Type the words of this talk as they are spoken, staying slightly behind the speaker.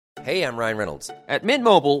Hey, I'm Ryan Reynolds. At Mint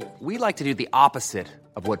Mobile, we like to do the opposite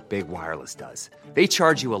of what Big Wireless does. They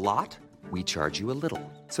charge you a lot, we charge you a little.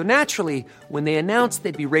 So naturally, when they announced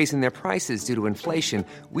they'd be raising their prices due to inflation,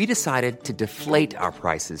 we decided to deflate our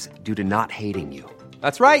prices due to not hating you.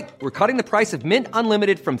 That's right. We're cutting the price of Mint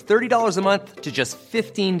Unlimited from $30 a month to just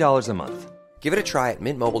 $15 a month. Give it a try at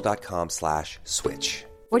mintmobile.com/switch.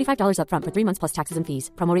 $45 up front for 3 months plus taxes and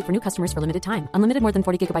fees. Promo rate for new customers for limited time. Unlimited more than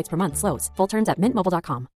 40 gigabytes per month. Slows full terms at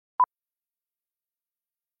mintmobile.com.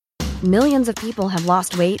 Millions of people have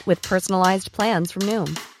lost weight with personalized plans from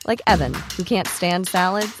Noom. Like Evan, who can't stand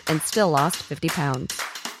salads and still lost 50 pounds.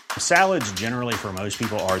 Salads generally for most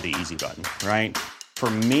people are the easy button, right? For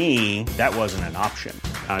me, that wasn't an option.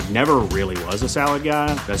 I never really was a salad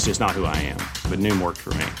guy. That's just not who I am. But Noom worked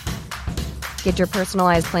for me. Get your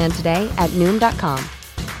personalized plan today at Noom.com.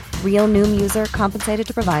 Real Noom user compensated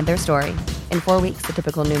to provide their story. In 4 weeks, the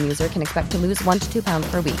typical Noom user can expect to lose 1 to 2 pounds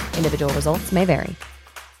per week. Individual results may vary.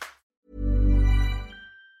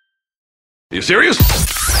 Are you serious?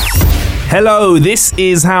 Hello, this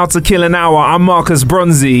is How to Kill an Hour. I'm Marcus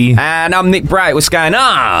Bronzy. And I'm Nick Bright. What's going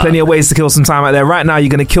on? Plenty of ways to kill some time out there. Right now, you're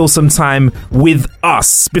going to kill some time with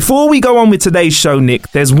us. Before we go on with today's show,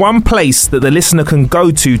 Nick, there's one place that the listener can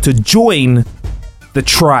go to join the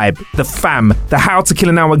tribe, the fam, the How to Kill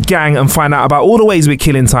an Hour gang, and find out about all the ways we're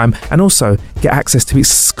killing time, and also get access to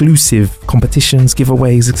exclusive competitions,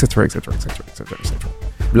 giveaways, etc., etc., etc., etc., etc.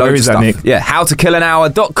 Where is that, Nick? Yeah,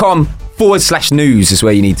 howtokillanhour.com/news is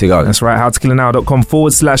where you need to go. That's right,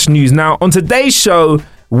 howtokillanhour.com/news. Now, on today's show,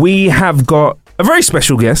 we have got a very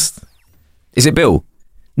special guest. Is it Bill?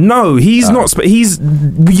 No, he's not.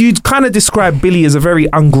 You'd kind of describe Billy as a very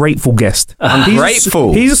ungrateful guest.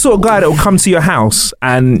 Ungrateful? He's the sort of guy that will come to your house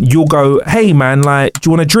and you'll go, hey man, like, do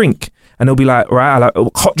you want a drink? And he'll be like, right, I like a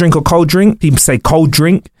hot drink or cold drink. He'd say cold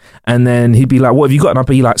drink. And then he'd be like, what have you got? And I'd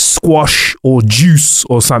be like, squash or juice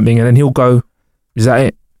or something. And then he'll go, is that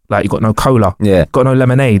it? Like, you got no cola. Yeah. Got no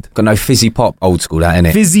lemonade. Got no fizzy pop. Old school, that,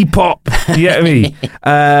 innit? Fizzy pop. You get me?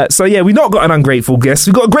 So, yeah, we've not got an ungrateful guest.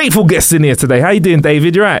 We've got a grateful guest in here today. How you doing,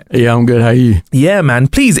 David? You right? Yeah, I'm good. How are you? Yeah, man.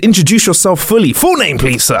 Please introduce yourself fully. Full name,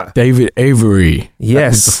 please, sir. David Avery. Yes.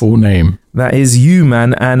 That is the full name. That is you,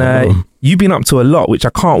 man. And you've been up to a lot, which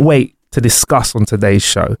I can't wait to discuss on today's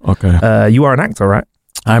show. Okay. You are an actor, right?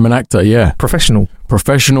 I'm an actor, yeah. Professional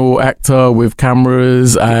actor with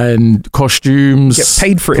cameras and costumes. Get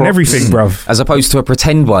paid for it and everything, bruv. As opposed to a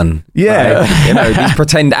pretend one. Yeah. These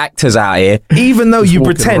pretend actors out here. Even though you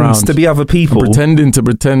pretend to be other people. I'm pretending to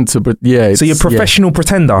pretend to, yeah. So you're professional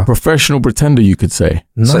pretender. Professional pretender, you could say.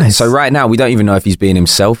 Nice. So right now, we don't even know if he's being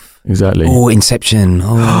himself. Exactly. Oh, Inception.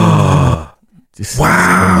 Oh.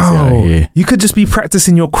 Wow. You could just be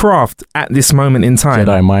practicing your craft at this moment in time.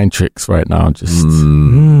 Jedi mind tricks right now. Just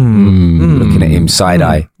looking at him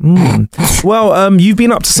side-eye. Well, you've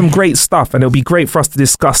been up to some great stuff, and it'll be great for us to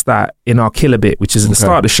discuss that in our Killer Bit, which is at the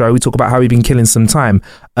start of the show. We talk about how we've been killing some time.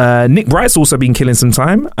 Nick Bright's also been killing some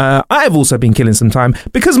time. I've also been killing some time.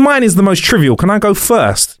 Because mine is the most trivial, can I go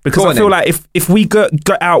first? Because I feel like if we got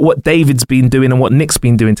out what David's been doing and what Nick's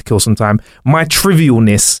been doing to kill some time, my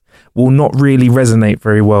trivialness will not really resonate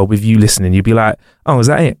very well with you listening. You'd be like, oh, is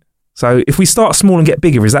that it? So if we start small and get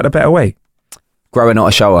bigger, is that the better way? Grower, not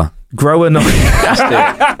a shower. Grower, not...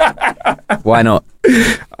 Why not?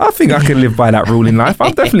 I think I can live by that rule in life.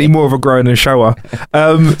 I'm definitely more of a grower than a shower.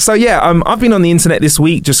 So yeah, I've been on the internet this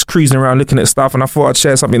week just cruising around looking at stuff, and I thought I'd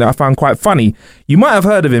share something that I found quite funny. You might have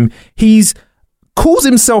heard of him. He's calls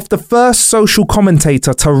himself the first social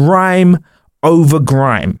commentator to rhyme over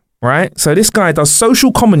grime. Right? So this guy does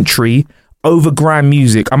social commentary over grime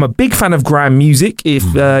music. I'm a big fan of grime music. If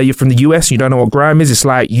you're from the US and you don't know what grime is, it's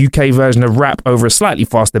like UK version of rap over a slightly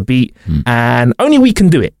faster beat. And only we can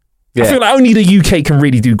do it. Yeah. I feel like only the UK can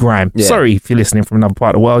really do grime. Yeah. Sorry if you're listening from another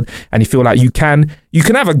part of the world and you feel like you can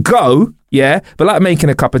have a go, yeah, but like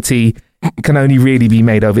making a cup of tea, it can only really be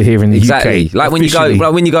made over here in the UK. Like when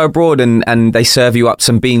you go abroad and they serve you up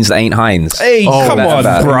some beans that ain't Heinz. Hey, come on,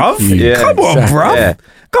 bruv. Yeah, come on, bruv. Yeah.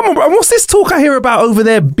 Come on, bro. What's this talk I hear about over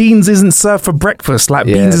there? Beans isn't served for breakfast. Like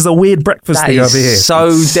beans is a weird breakfast thing over here.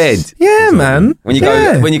 So dead. Yeah, man. When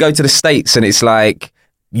you go to the States and it's like,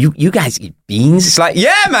 you guys eat beans? It's like,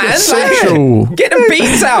 yeah, man. Like, get the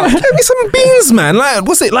beans out. Get me some beans, man. Like,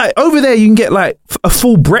 what's it like over there? You can get like a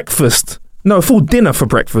full breakfast. No, a full dinner for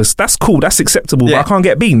breakfast. That's cool. That's acceptable. Yeah. But I can't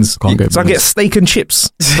get beans. I get steak and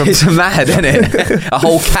chips. It's mad, isn't it? A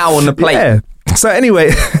whole cow on the plate. Yeah. So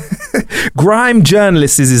anyway, Grime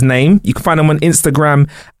Journalist is his name. You can find him on Instagram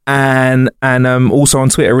and also on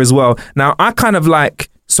Twitter as well. Now, I kind of like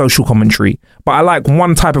social commentary, but I like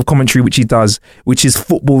one type of commentary which he does, which is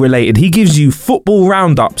football related. He gives you football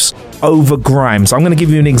roundups over grime. So I'm going to give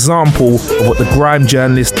you an example of what the grime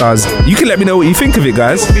journalist does. You can let me know what you think of it,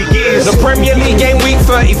 guys. The Premier League game week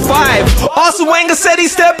 35. Arsene Wenger said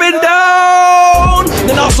he's stepping down.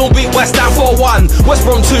 Then Arsenal beat West Ham 4-1. West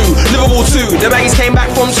Brom 2, Liverpool 2. The Baggies came back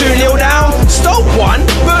from 2-0 down. Stoke 1,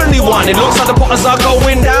 Burnley 1. It looks like the Potters are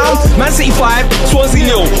going down. Man City 5, Swansea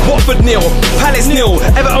 0, Watford 0, Palace 0,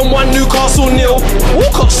 Everton 1, Newcastle 0.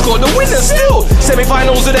 Walcott scored the winner still.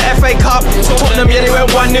 Semi-finals of the FA Cup. Tottenham, yeah, they went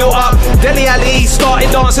 1-0 up. Dele Alli started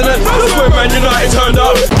dancing and that's when Man United turned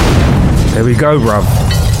up. There we go, bruv.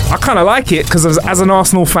 I kind of like it because as an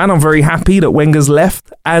Arsenal fan, I'm very happy that Wenger's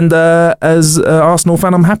left, and as an Arsenal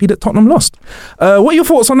fan, I'm happy that Tottenham lost. What are your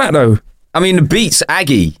thoughts on that, though? I mean, the beat's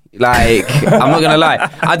Aggie. Like, I'm not gonna lie.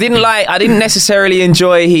 I didn't necessarily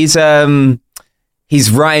enjoy his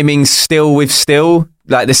rhyming still with still,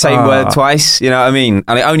 like the same word twice. You know what I mean?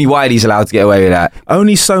 I mean, only Wiley's allowed to get away with that.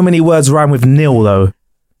 Only so many words rhyme with nil, though.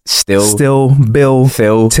 Still, Bill,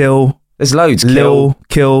 Phil, Till. There's loads. Lil,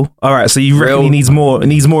 kill. All right, so you reckon he needs more? It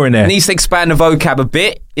needs more in there. Needs to expand the vocab a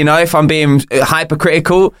bit. You know, if I'm being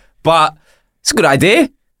hypercritical, but it's a good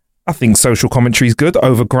idea. I think social commentary is good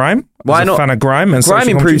over grime. Why not? I'm a fan of grime, and grime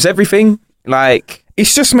improves everything. Like,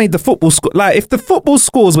 it's just made the football score. Like, if the football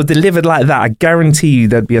scores were delivered like that, I guarantee you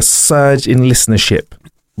there'd be a surge in listenership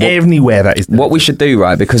anywhere that is delivered. What we should do,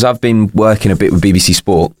 right? Because I've been working a bit with BBC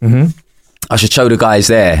Sport. Mm-hmm. I should show the guys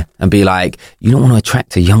there and be like, you don't want to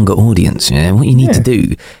attract a younger audience. You know? What you need to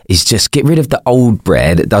do is just get rid of the old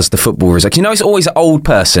bread that does the football results. You know, it's always an old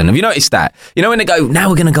person. Have you noticed that? You know, when they go, now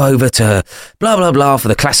we're going to go over to blah, blah, blah for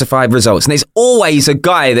the classified results. And there's always a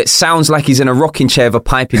guy that sounds like he's in a rocking chair with a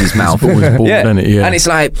pipe in his mouth. Bald, isn't it? Yeah. And it's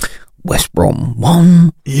like, West Brom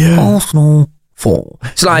 1, Arsenal 4.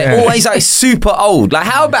 It's like always like super old. Like,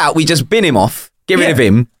 how about we just bin him off, get rid of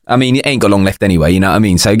him? I mean, he ain't got long left anyway, you know what I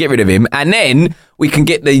mean? So get rid of him. And then we can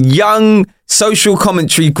get the young social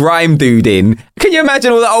commentary grime dude in. Can you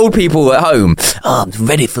imagine all the old people at home? Oh, I'm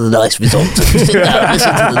ready for the nice results. Sit down,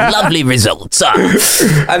 listen to the lovely results.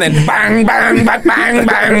 And then bang, bang, bang, bang,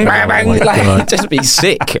 bang, bang, bang. Like, just be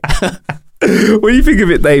sick. What do you think of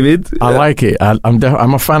it, David? I like it.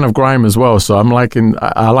 I'm a fan of grime as well, so I like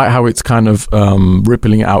how it's kind of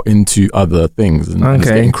rippling out into other things and it's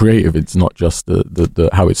getting creative. It's not just the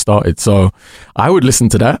how it started. So I would listen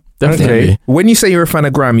to that, definitely. Okay. When you say you're a fan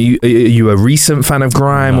of grime, are you a recent fan of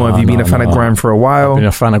grime, or have you been a fan of grime for a while? I've been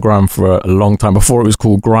a fan of grime for a long time, before it was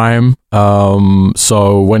called grime.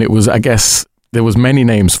 So when it was, I guess there was many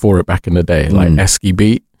names for it back in the day, like Esky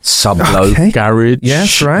Beat, Sublow, Garage,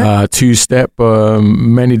 yes, right, Two Step,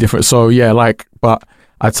 many different. So yeah, but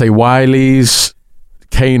I'd say Wiley's,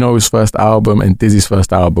 Kano's first album and Dizzy's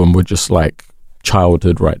first album were just like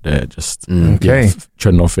childhood right there. Just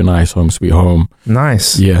Treading Off Your Nice, Home Sweet Home.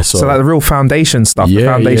 Nice. Yeah. So like the real foundation stuff, the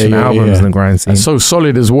foundation albums in the grind scene. And So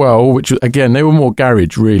Solid as well, which again, they were more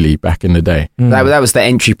garage really back in the day. That was the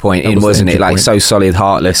entry point wasn't it? Like So Solid,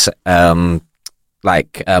 Heartless,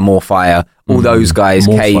 like More Fire. All those guys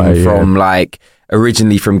came from like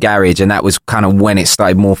originally from garage, and that was kind of when it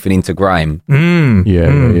started morphing into grime.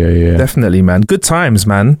 Yeah. Definitely, man. Good times,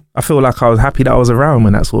 man. I feel like I was happy that I was around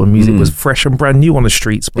when that sort of music was fresh and brand new on the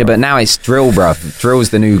streets, bro. Yeah, but now it's drill, bruv. Drill's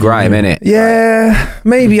the new grime, innit? Yeah,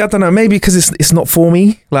 maybe. I don't know. Maybe because it's not for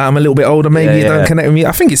me. Like, I'm a little bit older. Maybe it don't connect with me.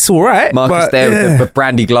 I think it's all right. Marcus there with the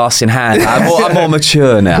brandy glass in hand. I'm more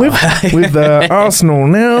mature now. With Arsenal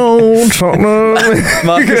now, Tottenham.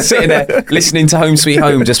 Marcus sitting there listening to Home Sweet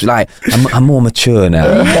Home, just like, I'm more mature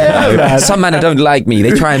now. Some man don't like me.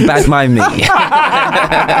 They try and badmine me.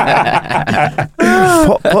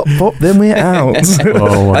 Pop, then we're out.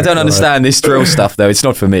 I don't understand this drill stuff though. It's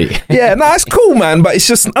not for me. Yeah, no, it's cool, man. But it's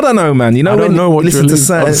just, I don't know, man. You know, I don't know what drill is.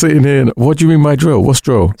 I'm sitting here. What do you mean by drill? What's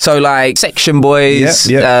drill? So like Section Boys,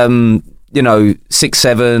 you know,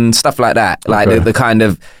 6-7, stuff like that. Like the kind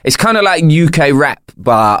of, it's kind of like UK rap,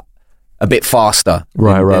 but a bit faster.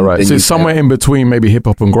 Right. So it's somewhere in between maybe hip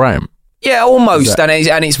hop and grime. Yeah, almost. And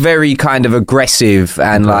it's very kind of aggressive,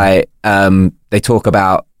 and like they talk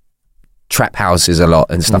about trap houses a lot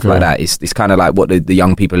and stuff like that. It's kind of like what the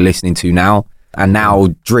young people are listening to now. And now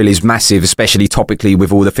drill is massive, especially topically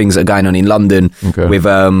with all the things that are going on in London with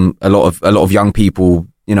a lot of young people,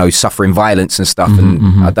 you know, suffering violence and stuff.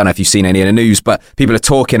 I don't know if you've seen any of the news, but people are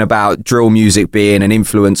talking about drill music being an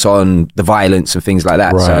influence on the violence and things like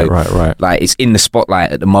that. Right. Like, it's in the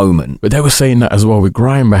spotlight at the moment. But they were saying that as well with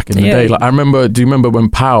grime back in the day. Like, do you remember when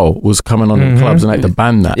Pow was coming on in clubs and like to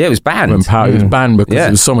ban that? Yeah, it was banned. When Pow, it was banned because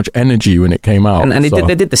there was so much energy when it came out. And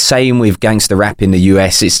they did the same with gangster rap in the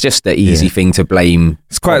US. It's just the easy thing to blame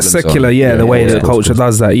It's quite problems secular, on. the way that culture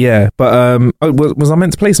does that, But was I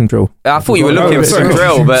meant to play some drill? I thought you were looking for some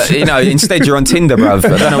drill, but instead you're on Tinder, bruv.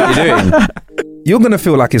 I don't know what you're doing. You're gonna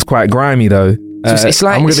feel like it's quite grimy though. It's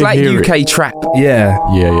like UK trap. Yeah.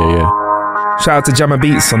 Yeah. Shout out to Jammer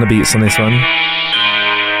Beats on the beats on this one.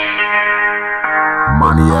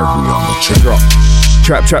 Money every on the track.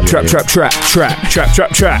 Trap.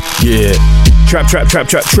 Yeah. Trap.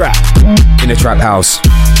 In a trap house.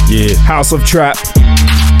 Yeah. House of trap.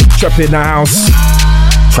 Trap in the house.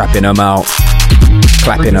 Trapping them out.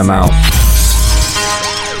 Clapping them out.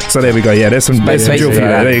 So there we go. Yeah, there's some drill for you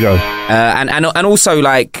there. There you go. And also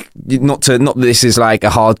like not that this is like a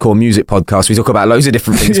hardcore music podcast. We talk about loads of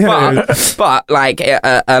different things, but like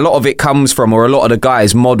a lot of it comes from, or a lot of the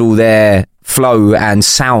guys model their flow and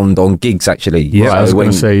sound on gigs actually. Yeah, so I was going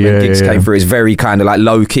to say, when gigs came through, it's very kind of like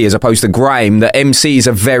low key as opposed to grime. The MCs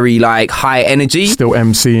are very like high energy. Still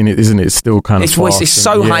MCing it, isn't it? It's still kind of it's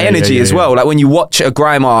so high energy as well. Like when you watch a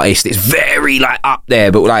grime artist, it's very like up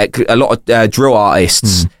there, but like a lot of drill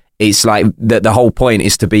artists, it's like the whole point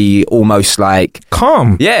is to be almost like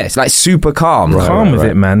calm. Yeah, it's like super calm. Calm with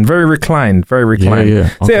it, man. Very reclined. Yeah.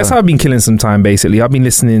 So that's how I've been killing some time, basically. I've been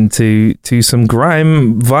listening to some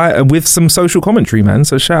grime with some social commentary, man.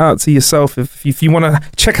 So shout out to yourself. If you want to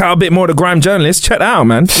check out a bit more of the grime journalist, check that out,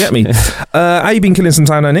 man. Get me? How you been killing some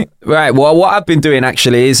time, though, Nick? Right. Well, what I've been doing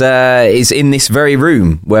actually is in this very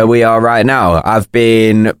room where we are right now. I've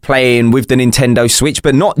been playing with the Nintendo Switch,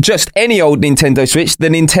 but not just any old Nintendo Switch, the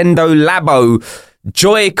Nintendo Labo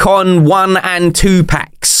Joy-Con 1 and 2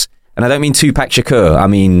 packs. And I don't mean 2-pack Shakur. I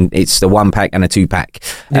mean, it's the 1-pack and a 2-pack.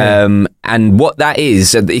 Yeah. And what that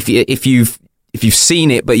is, if you've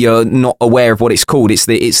seen it but you're not aware of what it's called, it's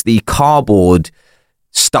the cardboard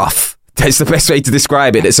stuff. That's the best way to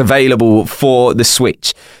describe it. It's available for the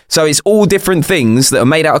Switch. So it's all different things that are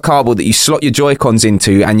made out of cardboard that you slot your Joy-Cons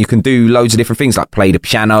into, and you can do loads of different things like play the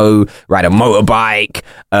piano, ride a motorbike,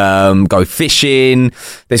 go fishing.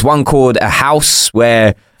 There's one called a house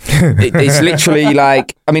where it's literally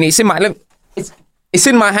like, I mean, it's in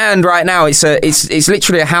my hand right now. It's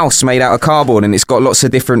literally a house made out of cardboard, and it's got lots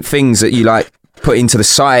of different things that you like put into the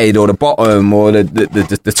side or the bottom or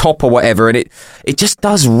the top or whatever, and it just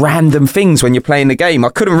does random things when you're playing the game. I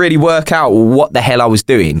couldn't really work out what the hell I was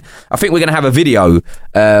doing. I think we're going to have a video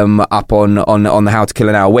up on the How to Kill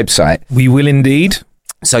an Hour website. We will indeed.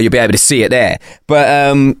 So you'll be able to see it there. But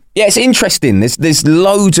yeah, it's interesting. There's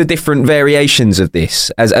loads of different variations of this.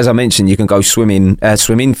 As I mentioned, you can go swimming,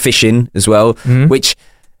 fishing as well, which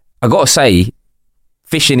I got to say,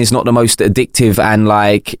 fishing is not the most addictive and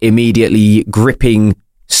like immediately gripping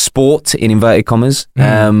sport in inverted commas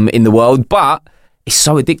in the world, but it's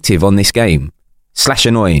so addictive on this game. /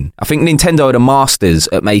 annoying. I think Nintendo are the masters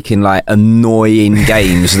at making like annoying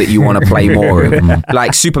games that you want to play more of.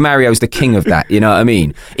 Like Super Mario's the king of that, you know what I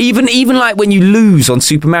mean? Even like when you lose on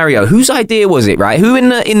Super Mario, whose idea was it, right? Who in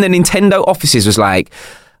the Nintendo offices was like,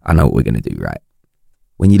 I know what we're going to do, right?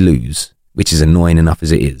 When you lose, which is annoying enough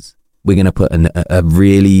as it is, we're going to put a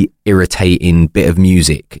really irritating bit of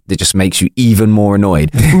music that just makes you even more annoyed.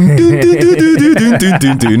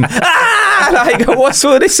 Like, what's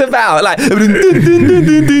all this about? Like, so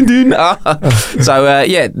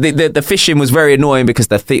yeah, the fishing was very annoying because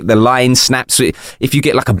the line snaps. If you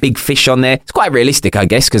get like a big fish on there, it's quite realistic, I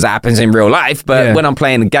guess, because that happens in real life. But when I'm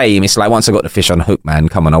playing a game, it's like once I got the fish on the hook, man,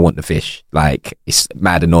 come on, I want the fish. Like, it's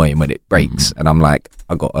mad annoying when it breaks, and I'm like,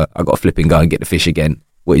 I got to flip and go and get the fish again.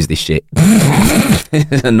 What is this shit?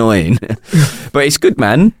 It's annoying, but it's good,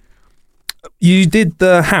 man. You did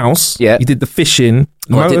the house. Yeah. You did the fishing.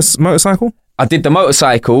 Motorcycle? I did the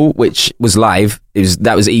motorcycle, which was live.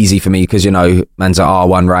 That was easy for me because, you know, man's an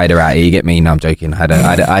R1 rider out here. You get me? No, I'm joking. I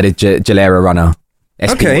had a Gilera runner.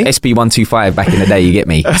 SP 125 back in the day. You get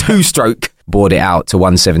me? 2-stroke. Bored it out to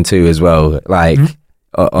 172 as well. Like.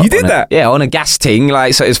 You did that? Yeah, on a gas ting,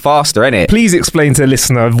 like, so it's faster, innit? Please explain to the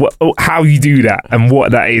listener how you do that and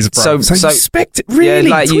what that is, bro. So you spec it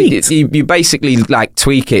really tweaked. You basically like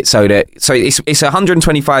tweak it so it's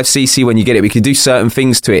 125cc when you get it. We can do certain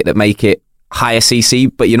things to it that make it higher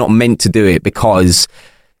cc, but you're not meant to do it because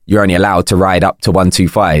you're only allowed to ride up to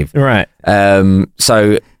 125. Right.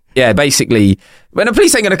 So yeah, basically, well, the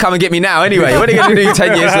police ain't going to come and get me now anyway. What are you going to do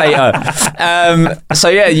 10 years later? So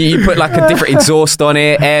yeah, you put like a different exhaust on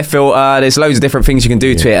it, air filter. There's loads of different things you can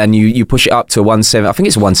do to it, and you push it up to 1.7. I think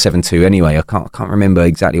it's 1.72 anyway. I can't remember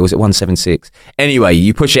exactly. Or was it 1.76? Anyway,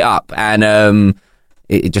 you push it up, and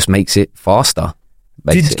it just makes it faster.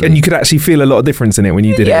 And you could actually feel a lot of difference in it when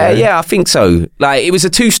you did it. Right? Yeah, I think so. Like, it was a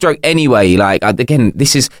 2-stroke anyway. Like, again,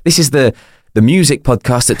 this is the the music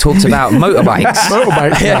podcast that talks about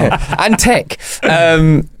motorbikes. Yeah, and tech.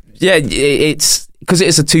 It's because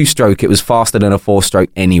it's a 2-stroke. It was faster than a 4-stroke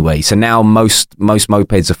anyway. So now most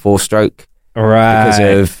mopeds are 4-stroke, right? Because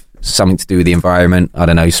of something to do with the environment. I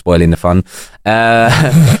don't know, spoiling the fun.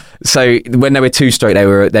 So when they were 2-stroke,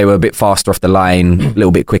 they were a bit faster off the line, a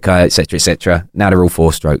little bit quicker, etc., etc. Now they're all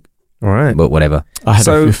 4-stroke. All right, but whatever. I had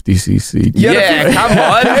a 50cc. Yeah,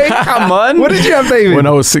 come on. What did you have, David? When I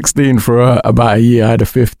was 16 for about a year, I had a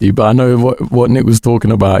 50. But I know what Nick was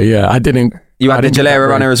talking about. Yeah, I didn't. You had the Gilera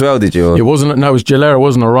runner as well, did you? It wasn't. No, it was Gilera. It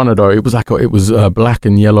wasn't a runner though. It was a black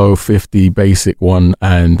and yellow 50 basic one,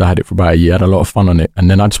 and I had it for about a year. I had a lot of fun on it, and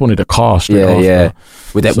then I just wanted a car straight after. Yeah,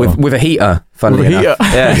 with a heater. Funnily enough.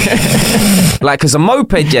 Yeah. Like, because a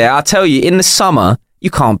moped, I tell you, in the summer you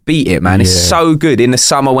can't beat it, man. It's so good in the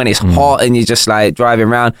summer when it's hot and you're just like driving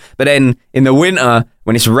around. But then in the winter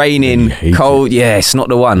when it's raining, cold, it's not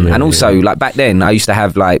the one. And also, like back then, I used to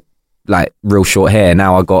have like real short hair.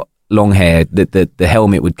 Now I got long hair. The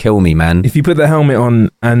helmet would kill me, man. If you put the helmet on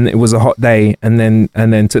and it was a hot day and then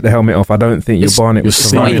took the helmet off, I don't think your barnet would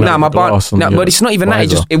survive. But it's not even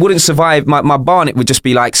that. It wouldn't survive. My barnet would just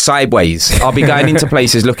be like sideways. I'll be going into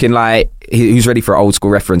places looking like, who's ready for an old school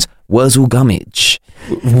reference? Wurzel Gummidge.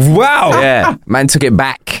 Wow. Yeah, man took it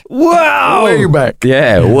back. Wow. Way back.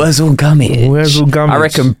 Yeah, Wurzel Gummidge. Wurzel Gummidge. I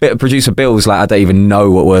reckon producer Bill's like, I don't even know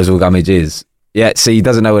what Wurzel Gummidge is. Yeah, see, he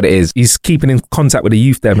doesn't know what it is. He's keeping in contact with the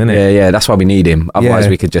youth them, isn't it? Yeah, that's why we need him. Otherwise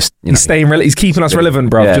we could just, He's staying he's keeping us relevant,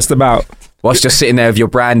 bro, just about. Whilst just sitting there with your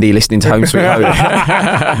brandy, listening to Home Sweet Home.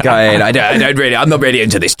 Going, I'm not really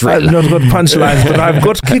into this drill. I've not got punchlines, but I've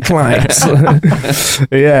got kick lines.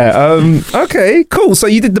 Okay, cool. So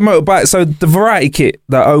you did the motorbike. So the variety kit,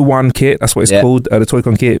 the 01 kit, that's what it's called, the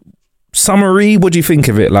Toy-Con kit. Summary, what do you think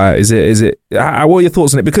of it? Like, is it, what are your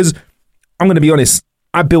thoughts on it? Because I'm going to be honest,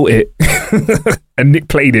 I built it and Nick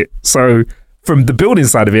played it. So from the building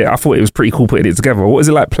side of it, I thought it was pretty cool putting it together. What was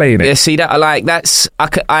it like playing it? Yeah, see that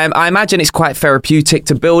I imagine it's quite therapeutic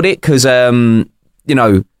to build it because when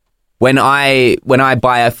I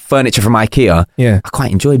buy a furniture from IKEA, I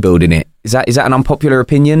quite enjoy building it. Is that an unpopular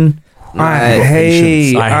opinion? I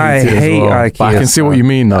hate IKEA. But I can see what you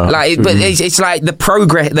mean though. But it's like the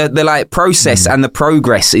progress, the like process and the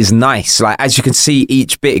progress is nice. Like as you can see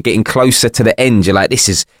each bit getting closer to the end, you're like, this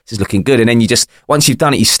is looking good. And then you just, once you've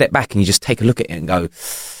done it, you step back and you just take a look at it and go,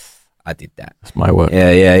 I did that. That's my work.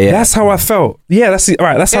 Yeah. That's how I felt. Yeah, that's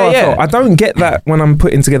how I felt. I don't get that when I'm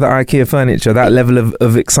putting together IKEA furniture, that level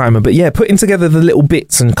of excitement. But yeah, putting together the little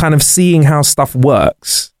bits and kind of seeing how stuff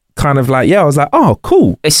works. Kind of like, I was like, oh,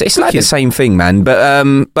 cool. It's like the same thing, man.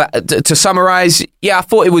 But to summarize, I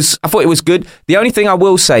thought it was good. The only thing I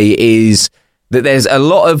will say is that there's a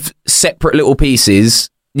lot of separate little pieces.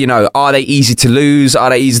 You know, are they easy to lose? Are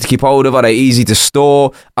they easy to keep hold of? Are they easy to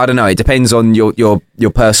store? I don't know. It depends on your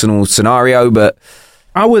personal scenario, but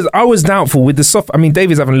I was doubtful with the soft. I mean,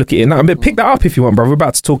 David's having a look at it now. Pick that up if you want, bro. We're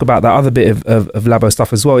about to talk about that other bit of Labo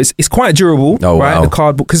stuff as well. It's quite durable, right? Wow. The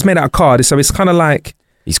cardboard, because it's made out of card, so it's kind of like.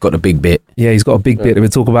 He's got a big bit. Yeah, he's got a big bit that we'll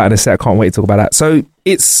talk about in a sec. I can't wait to talk about that. So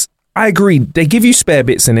I agree. They give you spare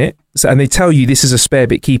bits in it, and they tell you this is a spare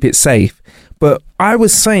bit, keep it safe. But I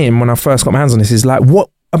was saying when I first got my hands on this is like,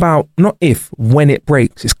 what about, not if, when it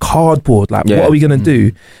breaks? It's cardboard. Like, what are we going to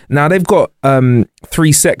do? Now, they've got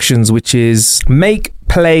 3 sections, which is make,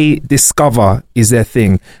 play, discover is their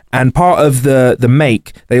thing. And part of the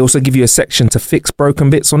make, they also give you a section to fix broken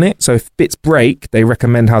bits on it. So if bits break, they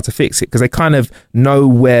recommend how to fix it because they kind of know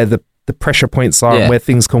where the pressure points are and where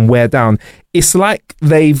things can wear down. It's like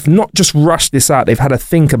they've not just rushed this out, they've had to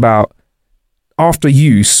think about after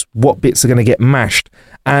use what bits are going to get mashed.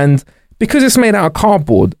 And because it's made out of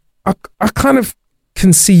cardboard, I kind of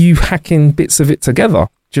can see you hacking bits of it together.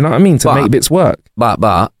 Do you know what I mean? To make bits work.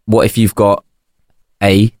 But what if you've got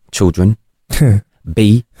A, children,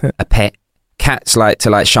 B, a pet? Cats like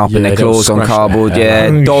to sharpen their claws on cardboard.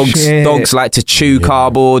 Dogs like to chew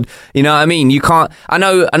cardboard. You know what I mean? You can't. I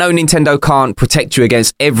know Nintendo can't protect you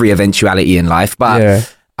against every eventuality in life,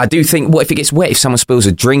 but I do think, what if it gets wet? If someone spills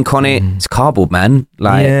a drink on it, it's cardboard, man.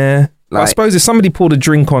 I suppose if somebody poured a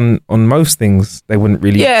drink on most things, they wouldn't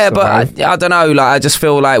really. Yeah, survive. But I don't know. Like, I just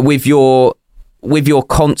feel like with your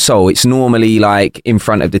console, it's normally like in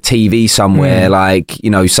front of the TV somewhere, like,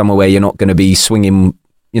 you know, somewhere where you're not going to be swinging,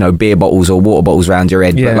 you know, beer bottles or water bottles around your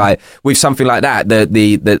head. But like with something like that,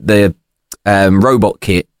 the robot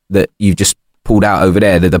kit that you've just pulled out over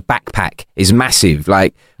there, the backpack is massive.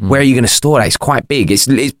 Like, where are you going to store that? It's quite big. It's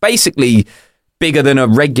basically bigger than a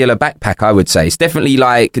regular backpack, I would say. It's definitely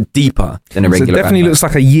like deeper than a regular So it definitely backpack. looks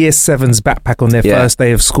like a year 7's backpack on their first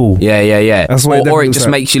day of school. Yeah. That's what Or it just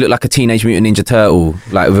makes you look like a Teenage Mutant Ninja Turtle,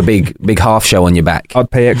 like with a big half shell on your back.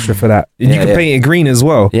 I'd pay extra for that. And you can paint it green as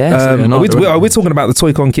well. Yeah. We're talking about the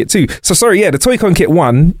Toy-Con kit too. So sorry, the Toy-Con kit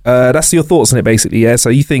 1, that's your thoughts on it basically, yeah? So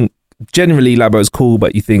you think generally Labo's cool,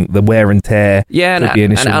 but you think the wear and tear could be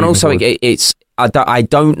an issue. And also I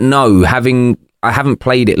don't know, I haven't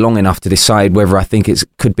played it long enough to decide whether I think it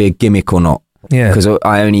could be a gimmick or not. Yeah. Because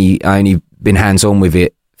I only been hands-on with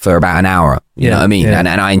it for about an hour. You know what I mean? Yeah. And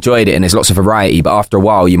I enjoyed it, and there's lots of variety, but after a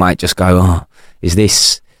while you might just go, oh, is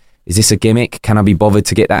this a gimmick? Can I be bothered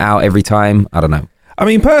to get that out every time? I don't know. I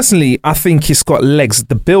mean, personally, I think it's got legs.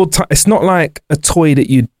 The build time, it's not like a toy that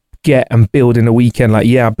you'd get and build in a weekend. Like,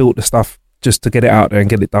 I built the stuff just to get it out there and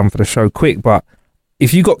get it done for the show quick, but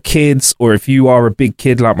if you got kids, or if you are a big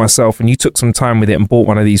kid like myself and you took some time with it and bought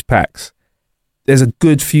one of these packs, there's a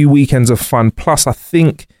good few weekends of fun. Plus, I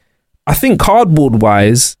think cardboard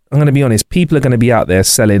wise, I'm going to be honest, people are going to be out there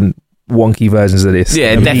selling wonky versions of this.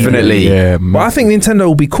 Yeah, definitely. Yeah, but I think Nintendo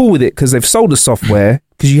will be cool with it because they've sold the software,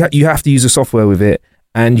 because you have to use the software with it,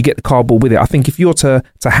 and you get the cardboard with it. I think if you're to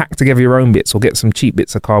hack together your own bits or get some cheap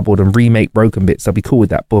bits of cardboard and remake broken bits, they'll be cool with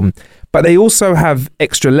that. Boom. But they also have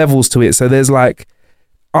extra levels to it. So there's like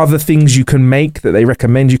other things you can make that they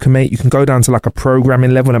recommend you can make. You can go down to like a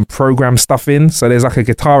programming level and program stuff in. So there's like a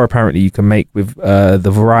guitar apparently you can make with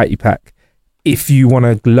the variety pack if you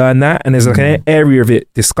want to learn that. And there's like an area of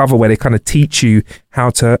it, Discover, where they kind of teach you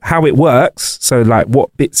how it works. So like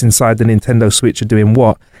what bits inside the Nintendo Switch are doing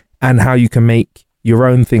what, and how you can make your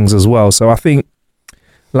own things as well. So I think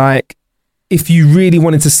like if you really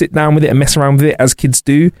wanted to sit down with it and mess around with it as kids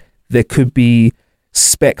do, there could be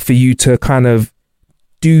spec for you to kind of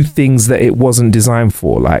do things that it wasn't designed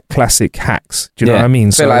for, like classic hacks. Do you know what I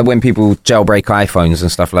mean? So like when people jailbreak iPhones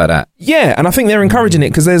and stuff like that. Yeah, and I think they're encouraging it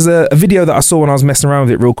because there's a video that I saw when I was messing around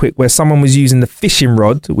with it real quick where someone was using the fishing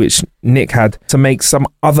rod, which Nick had, to make some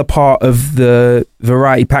other part of the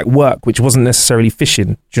variety pack work, which wasn't necessarily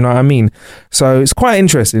fishing. Do you know what I mean? So it's quite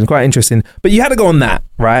interesting. But you had to go on that,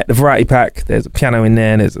 right? The variety pack, there's a piano in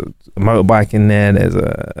there, there's a motorbike in there, there's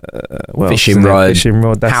a fishing rod,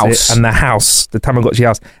 that's house. it, and the house, the Tamagotchi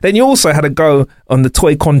house. Then you also had to go on the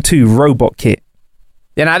Toy-Con 2 robot kit.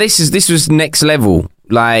 Yeah, now this was next level.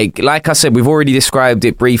 Like I said, we've already described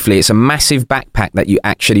it briefly. It's a massive backpack that you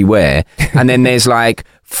actually wear, and then there's like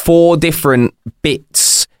 4 different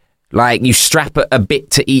bits. Like you strap a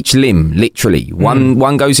bit to each limb, literally.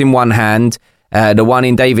 One goes in one hand. The one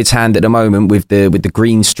in David's hand at the moment with the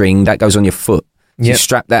green string, that goes on your foot. So you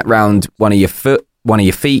strap that round one of your feet,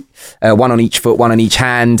 one on each foot, one on each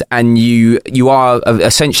hand, and you are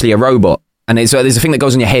essentially a robot. And there's a thing that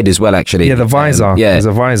goes on your head as well, actually. Yeah, the visor. There's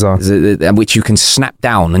a visor. Which you can snap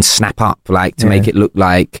down and snap up, like, to make it look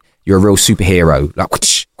like you're a real superhero. Like,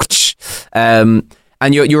 whoosh, whoosh.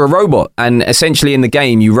 And you're a robot. And essentially in the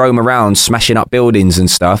game, you roam around smashing up buildings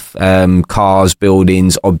and stuff, cars,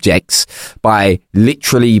 buildings, objects, by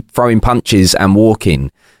literally throwing punches and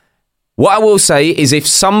walking. What I will say is if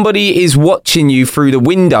somebody is watching you through the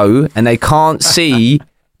window and they can't see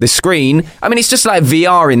the screen, I mean, it's just like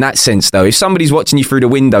VR in that sense, though. If somebody's watching you through the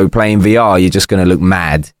window playing VR, you're just going to look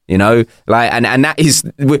mad, you know? Like, and that is,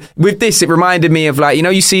 with this, it reminded me of like, you know,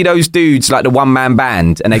 you see those dudes, like the one-man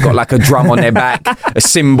band, and they got like a drum on their back, a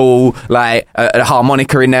cymbal, like a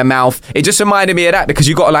harmonica in their mouth. It just reminded me of that because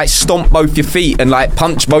you got to like stomp both your feet and like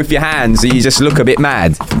punch both your hands, and you just look a bit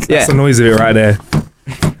mad. That's the noise of it right there.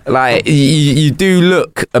 Like you do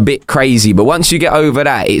look a bit crazy, but once you get over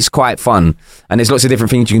that, it's quite fun. And there's lots of different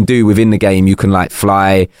things you can do within the game. You can like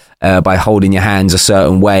fly by holding your hands a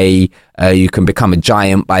certain way. You can become a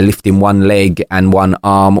giant by lifting one leg and one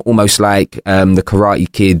arm, almost like the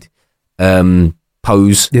Karate Kid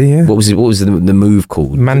pose. Yeah. What was it? What was the move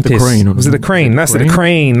called? Mantis. The crane. Was it the crane? That's the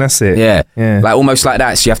crane. That's it. Yeah. Like almost like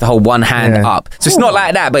that. So you have to hold one hand up. So it's not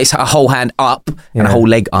like that, but it's a whole hand up and a whole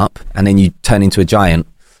leg up, and then you turn into a giant.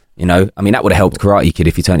 You know, I mean, that would have helped Karate Kid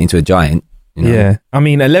if he turned into a giant. You know? Yeah, I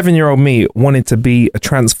mean, 11-year-old me wanted to be a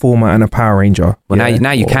Transformer and a Power Ranger. Well,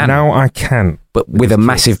 now you can. Now I can, but with a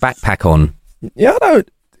massive backpack on. Yeah, I know.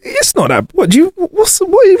 It's not that. What you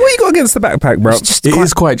got against the backpack, bro? It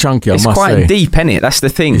is quite chunky. I must say, it's quite deep, isn't it? That's the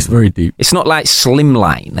thing. It's very deep. It's not like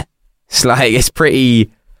slimline. It's like it's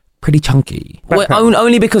pretty chunky. Well,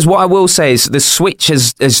 only because what I will say is the Switch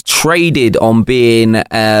has traded on being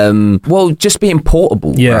just being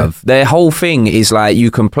portable. Yeah, bruv. Their whole thing is like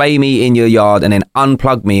you can play me in your yard and then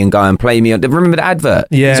unplug me and go and play me. Remember the advert?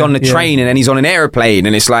 Yeah, he's on the train and then he's on an airplane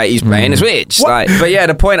and it's like he's playing the Switch. Like, but yeah,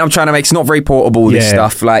 the point I'm trying to make is not very portable. This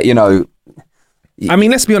stuff, like, you know. I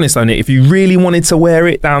mean, let's be honest on it. If you really wanted to wear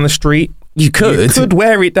it down the street, you could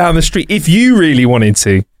wear it down the street if you really wanted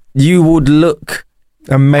to. You would look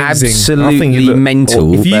amazing, absolutely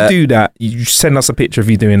mental. If you do that, you send us a picture of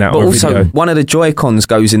you doing that. But or also, video. one of the Joy-Cons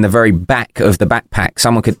goes in the very back of the backpack.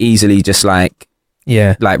 Someone could easily just like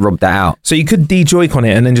rub that out. So you could de-Joy-Con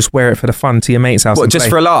it and then just wear it for the fun to your mate's house. What, and just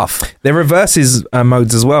play. for a laugh? There are reverses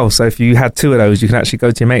modes as well. So if you had 2 of those, you can actually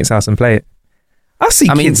go to your mate's house and play it. I see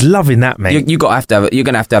kids loving that, mate. You're going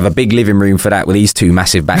to have to have a big living room for that with these 2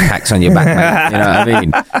 massive backpacks on your back, mate. You know what I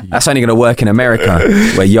mean? That's only going to work in America,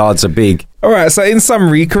 where yards are big. All right, so in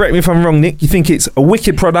summary, correct me if I'm wrong, Nick, you think it's a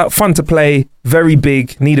wicked product, fun to play, very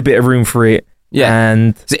big, need a bit of room for it. Yeah,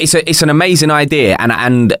 and it's an amazing idea, and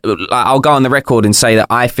I'll go on the record and say that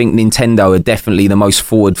I think Nintendo are definitely the most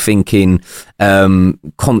forward-thinking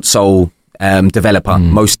console developer,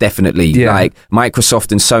 most definitely. Like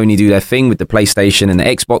Microsoft and Sony do their thing with the PlayStation and the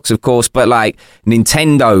Xbox, of course, but like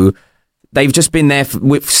Nintendo, they've just been there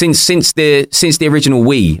since the original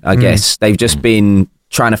Wii, I guess. They've just been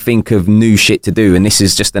trying to think of new shit to do, and this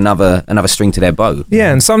is just another string to their bow.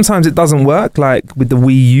 Yeah, and sometimes it doesn't work, like with the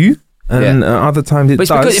Wii U. And other times it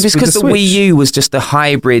does. It's because the Wii U was just a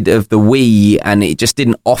hybrid of the Wii, and it just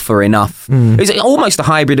didn't offer enough. It was almost a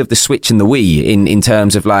hybrid of the Switch and the Wii in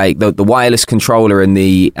terms of like the wireless controller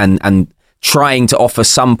and trying to offer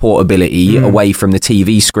some portability away from the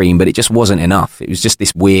TV screen, but it just wasn't enough. It was just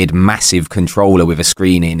this weird, massive controller with a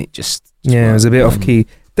screen in. It just it was a bit off key.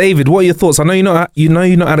 David, what are your thoughts? I know you're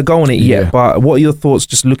not had a go on it yet, but what are your thoughts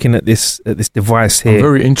just looking at this device here? I'm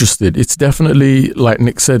very interested. It's definitely, like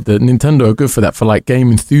Nick said, that Nintendo are good for that, for like game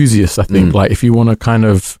enthusiasts, I think. Like if you want to kind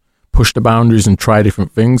of push the boundaries and try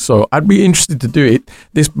different things. So I'd be interested to do it.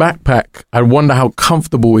 This backpack, I wonder how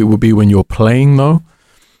comfortable it would be when you're playing though.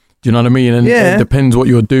 Do you know what I mean? And it depends what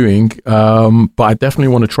you're doing. But I definitely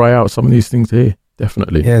want to try out some of these things here.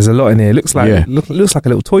 Definitely. Yeah, there's a lot in here. Looks like looks like a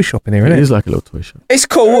little toy shop in here, isn't it? It is like a little toy shop. It's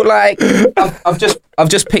cool. Like I've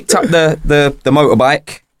just picked up the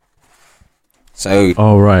motorbike. So the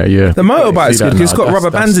motorbike's good because it's got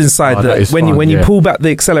rubber bands inside that when you pull back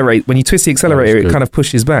the accelerator, when you twist the accelerator, it kind of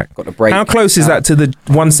pushes back. Got the brake. How close is that to the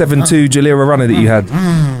 172 Jalera Runner that you had?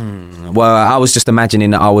 Well, I was just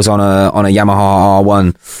imagining that I was on a Yamaha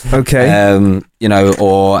R1. Okay.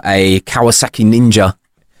 Or a Kawasaki Ninja.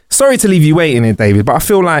 Sorry to leave you waiting here, David, but I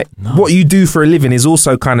feel like what you do for a living is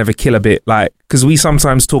also kind of a killer bit, like, because we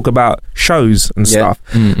sometimes talk about shows and stuff.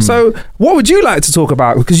 So what would you like to talk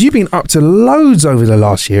about? Because you've been up to loads over the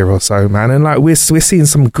last year or so, man, and like we're seeing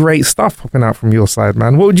some great stuff popping out from your side,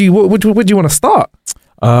 man. What would you want to start?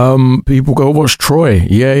 People go watch Troy.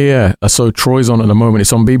 Yeah. So Troy's on at the moment.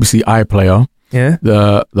 It's on BBC iPlayer. Yeah.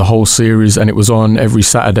 The whole series, and it was on every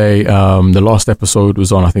Saturday. The last episode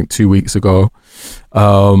was on, I think, 2 weeks ago.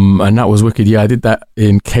 And that was wicked. Yeah, I did that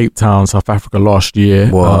in Cape Town, South Africa last year,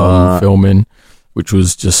 filming, which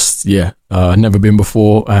was just, never been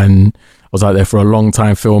before. And I was out there for a long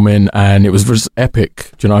time filming, and it was just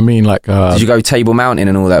epic. Do you know what I mean? Like, did you go Table Mountain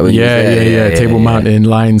and all that? Yeah. Table Mountain,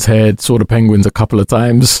 Lion's Head, saw the penguins a couple of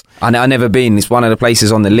times. I've never been. It's one of the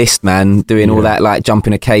places on the list, man. Doing all that, like jump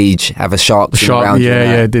in a cage, have a shark around.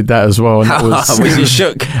 Yeah, did that as well. And that was you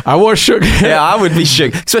shook? I was shook. Yeah, I would be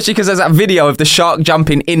shook, especially because there's that video of the shark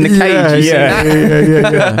jumping in the cage.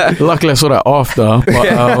 Yeah. Luckily, I saw that after.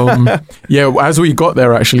 But as we got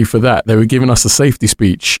there, actually, for that, they were giving us a safety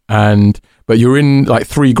speech, but you're in like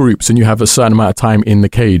 3 groups and you have a certain amount of time in the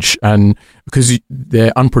cage. And because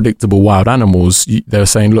they're unpredictable wild animals, they're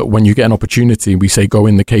saying, look, when you get an opportunity, we say, go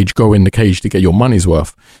in the cage to get your money's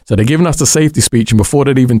worth. So they're giving us the safety speech. And before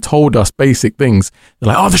they'd even told us basic things, they're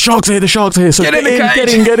like, oh, the shark's here. So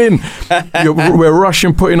get in. We're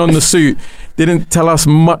rushing, putting on the suit. Didn't tell us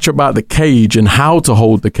much about the cage and how to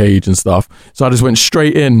hold the cage and stuff. So I just went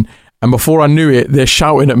straight in. And before I knew it, they're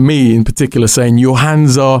shouting at me in particular, saying, your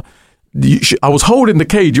hands are... I was holding the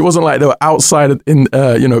cage. It wasn't like they were outside in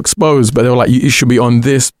exposed, but they were like, you should be on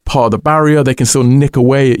this part of the barrier. They can still nick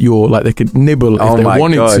away at they could nibble if they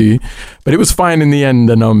wanted to, but it was fine in the end.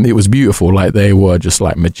 And it was beautiful. Like they were just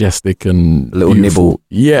like majestic and little beautiful. Nibble.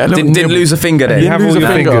 Yeah, didn't lose a finger there. You have all your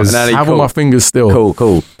fingers. I have all my fingers still.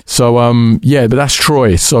 Cool. So but that's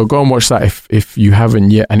Troy. So go and watch that if you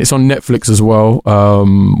haven't yet, and it's on Netflix as well,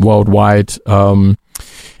 worldwide.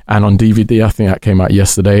 And on DVD, I think that came out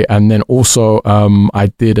yesterday. And then also, I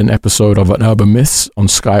did an episode of an Urban Myths on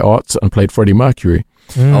Sky Arts and played Freddie Mercury.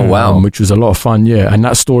 Oh, wow. Which was a lot of fun, yeah. And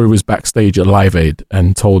that story was backstage at Live Aid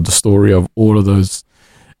and told the story of all of those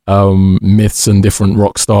myths and different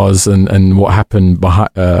rock stars and what happened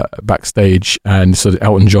backstage. And so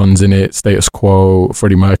Elton John's in it, Status Quo,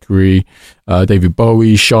 Freddie Mercury, David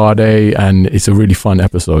Bowie, Sade, and it's a really fun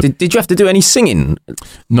episode. Did you have to do any singing?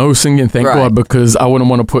 No singing, thank God, because I wouldn't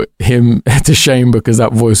want to put him to shame because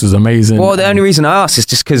that voice was amazing. Well, the only reason I asked is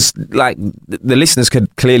just because, like, the listeners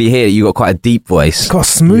could clearly hear you got quite a deep voice. Got a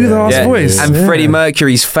smooth ass voice. And Freddie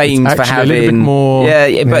Mercury's famed for having a little bit more.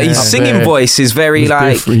 But his singing voice is very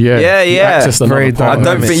like, very dynamic. I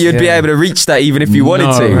don't think you'd be able to reach that even if you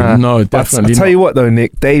wanted to. No, definitely. I'll tell you what though,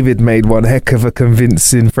 Nick, David made one heck of a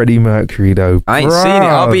convincing Freddie Mercury though. I ain't seen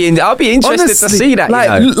it. I'll be interested to see that.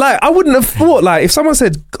 Like I wouldn't have thought, like, if someone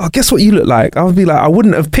said, "Oh, guess what you look like," I would be like, I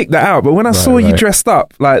wouldn't have picked that out. But when I saw you dressed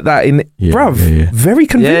up like that, very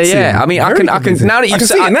convincing. I mean, I can now that you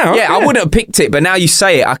say it now. I wouldn't have picked it, but now you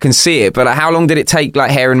say it, I can see it. But like, how long did it take,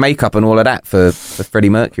 like hair and makeup and all of that for Freddie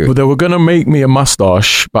Mercury? Well, they were gonna make me a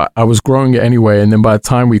mustache, but I was growing it anyway. And then by the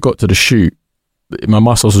time we got to the shoot, my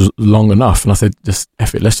mustache was long enough, and I said, just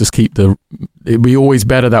F it, let's just keep it'd be always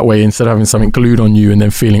better that way instead of having something glued on you and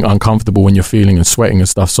then feeling uncomfortable when you're feeling and sweating and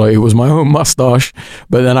stuff. So it was my own mustache,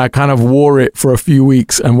 but then I kind of wore it for a few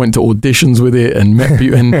weeks and went to auditions with it and met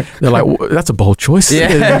people, and they're like, that's a bold choice. I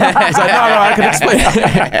was like, no, I can explain.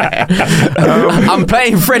 I'm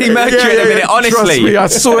playing Freddie Mercury in a minute, honestly. Trust me, I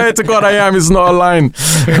swear to God I am, it's not a line.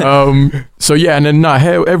 So yeah, and then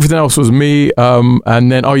everything else was me,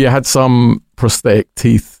 and then I had some prosthetic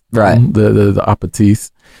teeth, the upper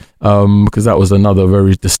teeth, because that was another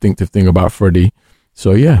very distinctive thing about Freddie.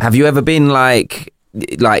 So yeah. Have you ever been like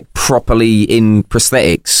properly in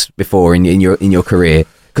prosthetics before in your career?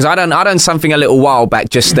 Because I done something a little while back,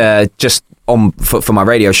 just on for my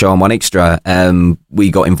radio show on One Extra.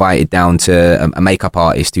 We got invited down to a makeup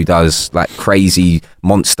artist who does like crazy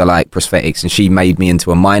monster like prosthetics, and she made me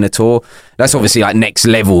into a Minotaur. That's obviously like next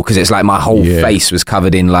level because it's like my whole face was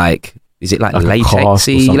covered in like. Is it like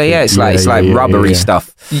latexy? It's like rubbery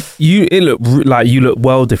stuff. You look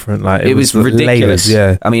well different. Like it was ridiculous.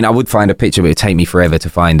 Layers, I mean, I would find a picture, but it'd take me forever to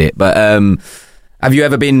find it. But have you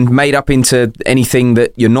ever been made up into anything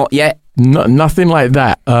that you're not yet? No, nothing like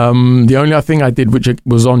that. The only other thing I did, which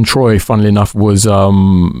was on Troy, funnily enough, was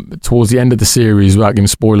towards the end of the series, without giving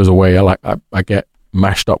spoilers away. I get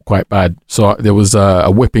mashed up quite bad. So there was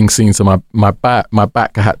a whipping scene. So my back,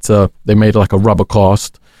 they made like a rubber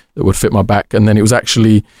cast that would fit my back, and then it was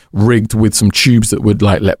actually rigged with some tubes that would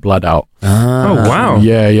like let blood out. Oh wow!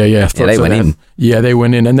 Yeah. They went in. Yeah, they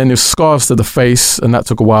went in, and then there's scars to the face, and that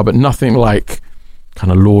took a while, but nothing like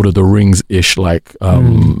kind of Lord of the Rings ish, like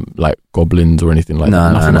goblins or anything like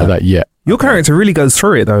that. Nothing like that yet. Your character really goes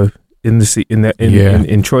through it though in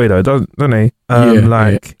Troy though, don't they?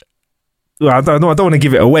 Well, I don't want to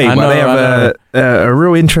give it away, but they have a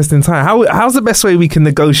real interesting time. How's the best way we can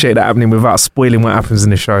negotiate that happening without spoiling what happens in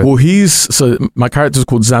the show? Well, my character's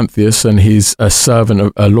called Xanthias, and he's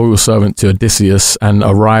a loyal servant to Odysseus, and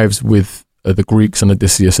arrives with the Greeks and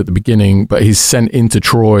Odysseus at the beginning, but he's sent into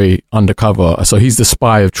Troy undercover. So he's the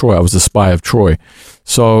spy of Troy. I was the spy of Troy.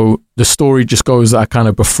 So the story just goes that I kind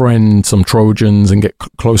of befriend some Trojans and get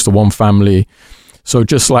close to one family. So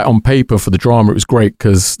just like on paper for the drama, it was great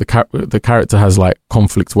because the character has like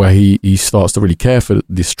conflict where he starts to really care for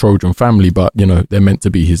this Trojan family, but they're meant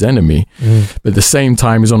to be his enemy. But at the same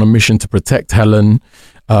time, he's on a mission to protect Helen,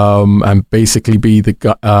 and basically be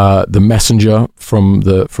the messenger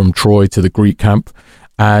from Troy to the Greek camp.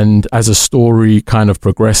 And as a story kind of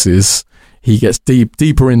progresses, he gets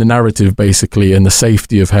deeper in the narrative basically, and the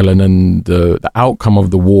safety of Helen and the outcome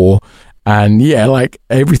of the war. And like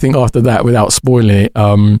everything after that, without spoiling it,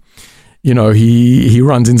 he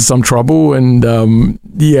runs into some trouble, and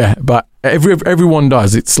but everyone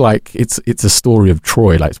does. It's like it's a story of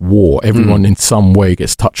Troy, like it's war. Everyone in some way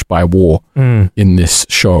gets touched by war in this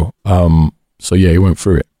show. So he went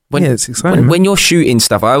through it. It's exciting. When you're shooting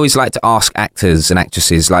stuff, I always like to ask actors and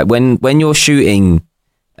actresses, like when you're shooting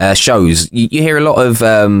shows, you hear a lot of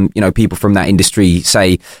people from that industry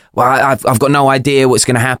say, well, I've got no idea what's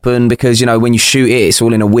going to happen because when you shoot it, it's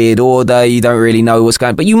all in a weird order, you don't really know what's going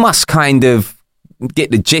on, but you must kind of get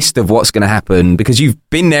the gist of what's going to happen because you've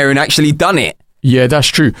been there and actually done it. Yeah, that's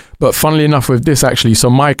true. But funnily enough with this actually, so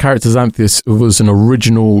my character Xanthias was an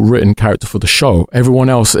original written character for the show. Everyone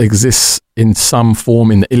else exists in some form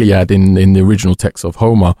in the Iliad, in the original text of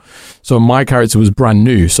Homer. So my character was brand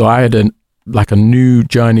new. So I had a new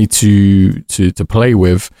journey to play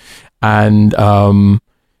with, and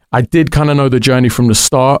I did kind of know the journey from the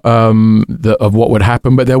start of what would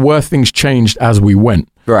happen, but there were things changed as we went.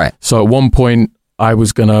 Right. So at one point I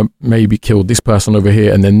was gonna maybe kill this person over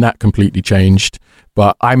here, and then that completely changed.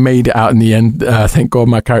 But I made it out in the end. Thank God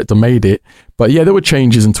my character made it. But yeah, there were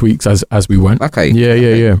changes and tweaks as we went. Okay.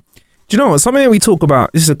 Yeah. Do you know what? Something that we talk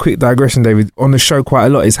about, this is a quick digression, David, on the show quite a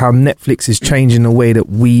lot, is how Netflix is changing the way that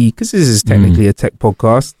because this is technically a tech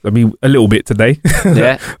podcast. I mean, a little bit today.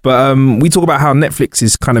 Yeah. But we talk about how Netflix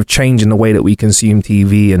is kind of changing the way that we consume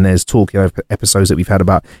TV, and there's talk of episodes that we've had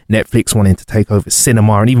about Netflix wanting to take over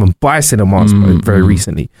cinema and even buy cinemas very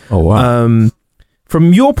recently. Oh, wow.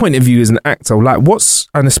 From your point of view as an actor, like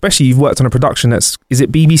and especially you've worked on a production is it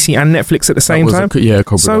BBC and Netflix at the same time?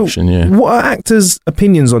 Co-production, so what are actors'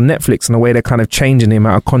 opinions on Netflix and the way they're kind of changing the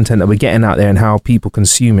amount of content that we're getting out there and how people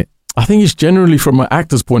consume it? I think it's generally, from an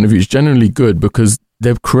actor's point of view, it's generally good because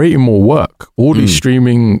they're creating more work. All these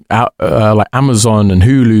streaming out, like Amazon and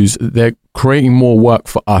Hulu's, they're creating more work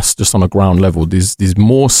for us just on a ground level. There's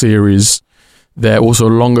more series. They're also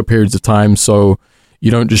longer periods of time, so you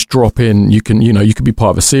don't just drop in. You can be part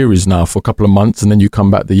of a series now for a couple of months, and then you come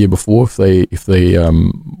back the year before if they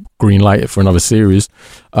green light it for another series.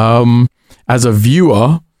 As a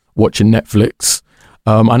viewer watching Netflix,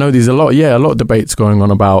 I know there's a lot of debates going on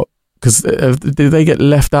about, because did they get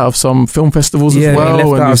left out of some film festivals as well? Yeah,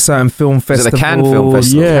 left out of certain film festivals. The Cannes Film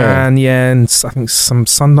Festival. And I think some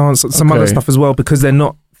Sundance, other stuff as well, because they're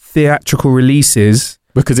not theatrical releases.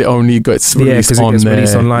 Because it only gets released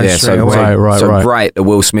released online straight away. Right. Bright, the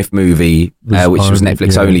Will Smith movie, which was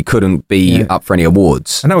Netflix only, couldn't be up for any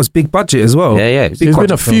awards. And that was big budget as well. Yeah. There's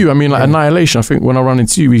been a few. I mean, like Annihilation. I think when I run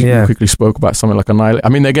into you, we quickly spoke about something like Annihilation. I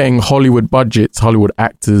mean, they're getting Hollywood budgets, Hollywood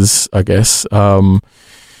actors, I guess.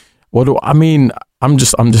 I'm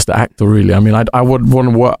just the actor, really. I mean, I would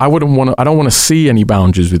want to work. I don't want to see any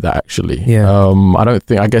boundaries with that, actually. Yeah.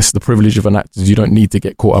 I guess the privilege of an actor is you don't need to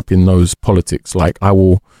get caught up in those politics. Like, I just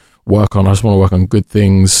want to work on good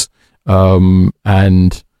things.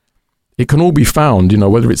 And it can all be found,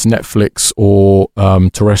 whether it's Netflix or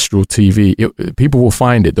terrestrial TV, people will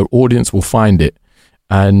find it. The audience will find it.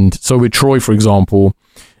 And so with Troy, for example,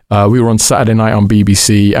 we were on Saturday night on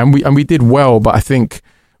BBC, and we did well, but I think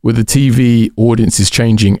with the TV audiences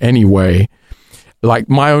changing anyway, like,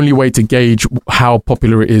 my only way to gauge how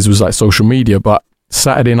popular it is was like social media, but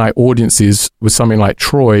Saturday night audiences with something like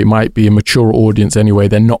Troy might be a mature audience anyway.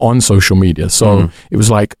 They're not on social media. So it was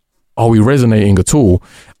like, are we resonating at all?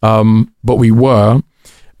 But we were.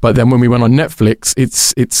 But then when we went on Netflix,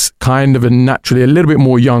 it's kind of naturally a little bit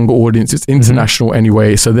more younger audience. It's international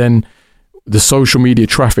anyway. So then the social media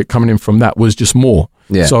traffic coming in from that was just more.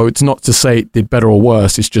 Yeah. So it's not to say it did better or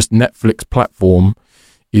worse. It's just Netflix platform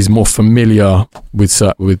is more familiar with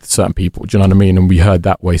certain people. Do you know what I mean? And we heard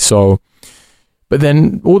that way. So, but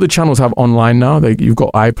then all the channels have online now. You've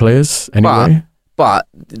got iPlayers anyway. But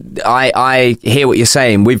I hear what you're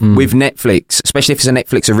saying with Netflix, especially if it's a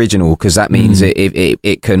Netflix original, because that means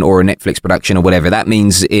it can, or a Netflix production or whatever, that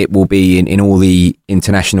means it will be in all the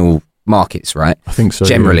international markets, right? I think so.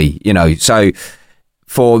 Generally, so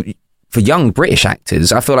for young British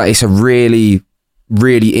actors, I feel like it's a really,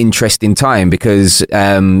 really interesting time, because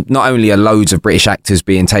not only are loads of British actors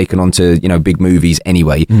being taken onto, big movies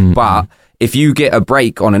anyway, but if you get a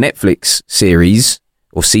break on a Netflix series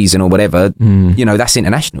or season or whatever, that's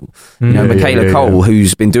international. Michaela Cole,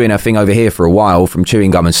 who's been doing her thing over here for a while from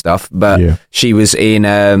Chewing Gum and stuff, but she was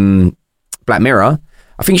in Black Mirror.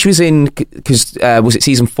 I think she was in, because was it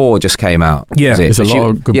season 4 just came out? Yeah, there's a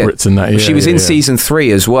lot of good Brits in that. She was in season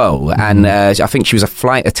 3 as well, and I think she was a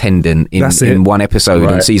flight attendant in one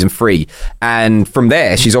episode in season 3. And from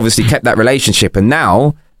there, she's obviously kept that relationship, and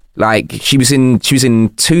now, like, she was in 2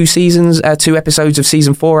 episodes of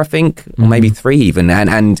season 4, I think, or maybe 3 even,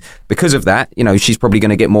 and because of that, she's probably going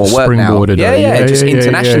to get more work now. Just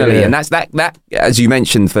internationally, and that as you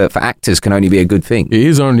mentioned, for actors can only be a good thing. It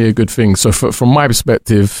is only a good thing. So from my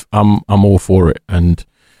perspective, I'm all for it. And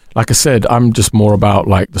like I said, I'm just more about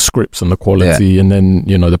like the scripts and the quality, and then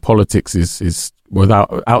the politics is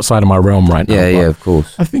outside of my realm right now. Yeah, of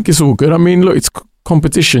course. I think it's all good. I mean, look, it's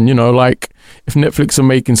competition, like if Netflix are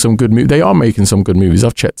making some good movies, they are making some good movies.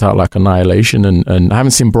 I've checked out like Annihilation and I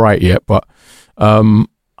haven't seen Bright yet, but I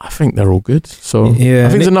think they're all good. So I think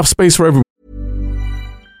there's enough space for everyone.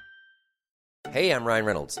 Hey, I'm Ryan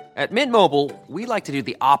Reynolds. At Mint Mobile, we like to do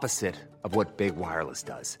the opposite of what Big Wireless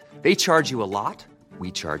does. They charge you a lot,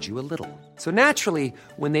 we charge you a little. So naturally,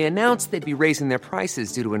 when they announced they'd be raising their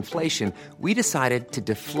prices due to inflation, we decided to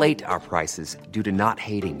deflate our prices due to not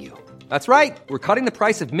hating you. That's right. We're cutting the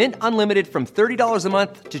price of Mint Unlimited from $30 a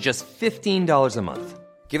month to just $15 a month.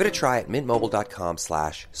 Give it a try at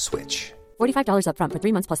mintmobile.com/switch. $45 up front for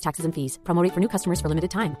 3 months plus taxes and fees. Promo rate for new customers for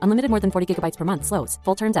limited time. Unlimited more than 40 gigabytes per month slows.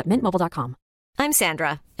 Full terms at mintmobile.com. I'm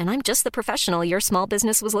Sandra, and I'm just the professional your small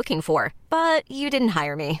business was looking for. But you didn't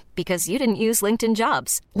hire me because you didn't use LinkedIn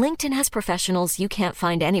Jobs. LinkedIn has professionals you can't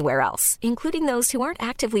find anywhere else, including those who aren't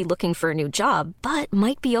actively looking for a new job, but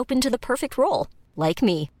might be open to the perfect role, like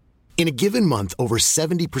me. In a given month, over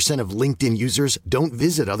 70% of LinkedIn users don't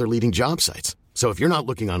visit other leading job sites. So if you're not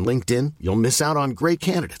looking on LinkedIn, you'll miss out on great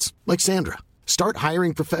candidates like Sandra. Start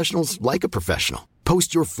hiring professionals like a professional.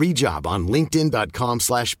 Post your free job on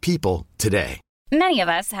linkedin.com/people today. Many of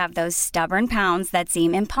us have those stubborn pounds that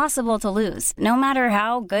seem impossible to lose, no matter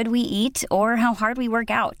how good we eat or how hard we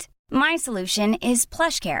work out. My solution is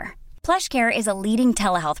PlushCare. PlushCare is a leading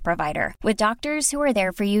telehealth provider with doctors who are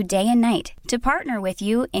there for you day and night to partner with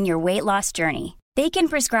you in your weight loss journey. They can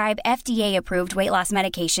prescribe FDA-approved weight loss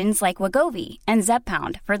medications like Wegovy and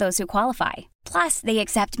Zepbound for those who qualify. Plus, they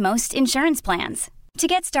accept most insurance plans. To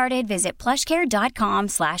get started, visit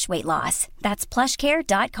plushcare.com/weightloss. That's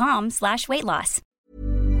plushcare.com/weightloss.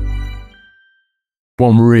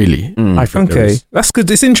 One really. I think that's good.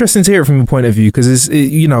 It's interesting to hear it from your point of view because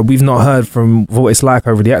we've not heard from what it's like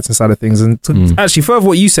over the acting side of things. And actually, further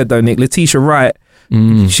what you said though, Nick, Letitia Wright,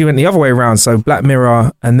 she went the other way around. So Black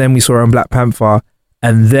Mirror, and then we saw her in Black Panther.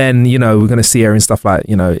 And then, we're going to see her in stuff like,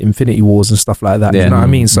 Infinity Wars and stuff like that. Yeah. You know what I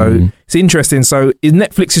mean? So it's interesting. So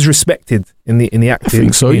Netflix is respected in the acting. I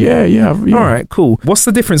think so. Yeah. All right, cool. What's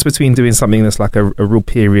the difference between doing something that's like a real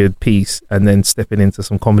period piece and then stepping into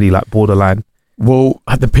some comedy like Borderline? Well,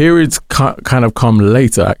 the periods kind of come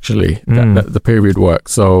later, actually, the period work.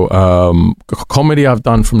 So comedy I've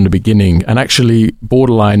done from the beginning, and actually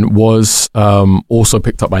Borderline was also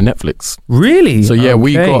picked up by Netflix. Really? So yeah,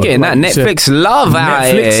 we got getting that Netflix love out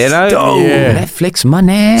here, Netflix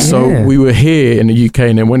money. So we were here in the UK,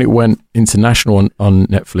 and then when it went international on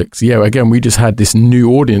Netflix, again, we just had this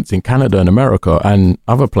new audience in Canada and America and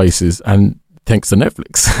other places, and thanks to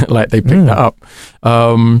Netflix, like they picked that up.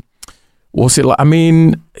 What's it like? I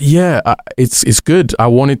mean, it's good. I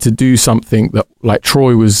wanted to do something that, like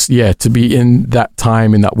Troy was, to be in that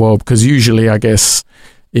time, in that world, because usually, I guess,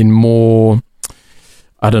 in more,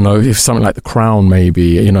 I don't know, if something like The Crown,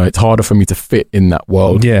 maybe, it's harder for me to fit in that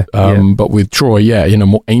world. But with Troy,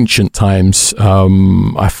 more ancient times,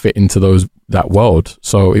 I fit into that world.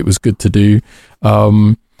 So it was good to do.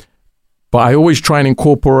 But I always try and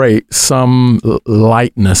incorporate some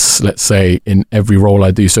lightness, let's say, in every role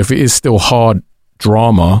I do. So if it is still hard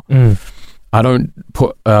drama, I don't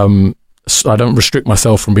I don't restrict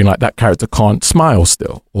myself from being like, that character can't smile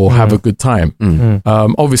still or have a good time.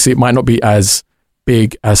 Obviously, it might not be as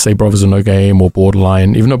big as, say, Brothers in No Game or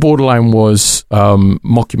Borderline, even though Borderline was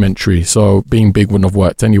mockumentary, so being big wouldn't have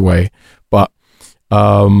worked anyway. But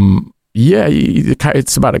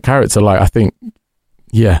it's about a character. Like, I think,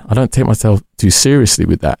 I don't take myself too seriously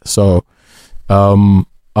with that. So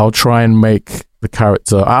I'll try and make the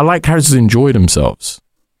character, I like characters to enjoy themselves.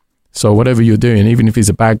 So whatever you're doing, even if he's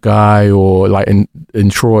a bad guy, or like in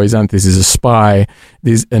Troy's Anthony is a spy,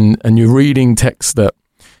 and you're reading text that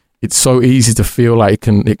it's so easy to feel like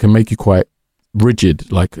it can make you quite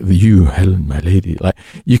rigid, like you, Helen, my lady. Like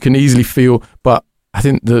you can easily feel, but I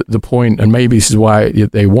think the point, and maybe this is why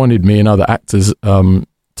they wanted me and other actors to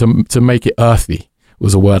make it earthy,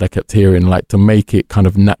 was a word I kept hearing, like to make it kind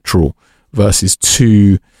of natural versus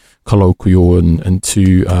too colloquial and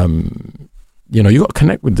too, you got to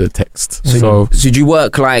connect with the text. So did you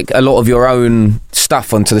work like a lot of your own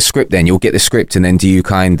stuff onto the script then? You'll get the script and then do you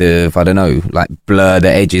kind of, I don't know, like blur the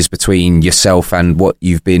edges between yourself and what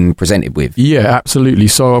you've been presented with? Yeah, absolutely.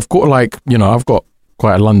 So I've got I've got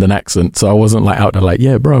quite a London accent, so I wasn't like out there like,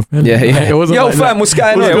 bro. It wasn't. Yo, like, fam, what's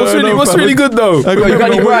going on? What's really good though? You got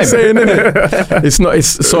any rhyme? It's not.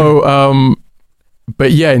 It's so.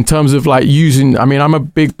 But yeah, in terms of like using, I mean, I'm a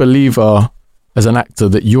big believer as an actor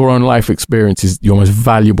that your own life experience is your most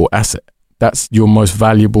valuable asset. That's your most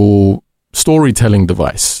valuable storytelling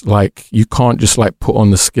device. Like you can't just like put on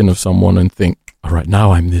the skin of someone and think, all right,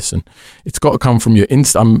 now I'm this, and it's got to come from your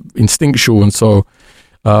I'm instinctual, and so.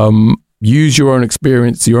 Use your own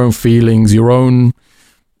experience, your own feelings, your own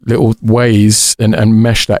little ways and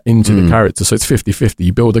mesh that into the character. So it's 50-50.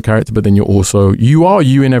 You build a character, but then you are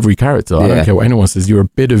you in every character. I don't care what anyone says. You're a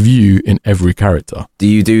bit of you in every character. Do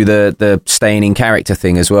you do the staying in character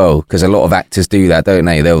thing as well? Because a lot of actors do that, don't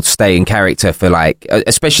they? They'll stay in character for like,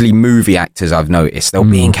 especially movie actors, I've noticed. They'll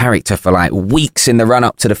be in character for like weeks in the run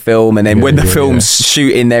up to the film. And then when the film's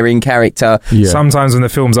shooting, they're in character. Yeah. Sometimes when the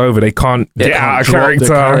film's over, they can't get out of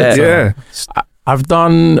character. I've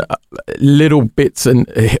done little bits and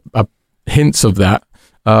hints of that.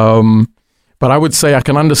 But I would say I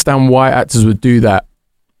can understand why actors would do that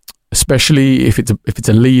especially if it's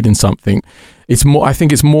a lead in something. It's more. I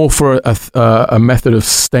think it's more for a method of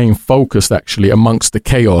staying focused, actually, amongst the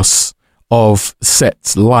chaos of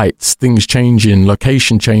sets, lights, things changing,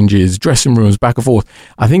 location changes, dressing rooms, back and forth.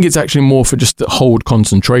 I think it's actually more for just to hold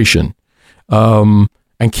concentration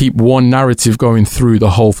and keep one narrative going through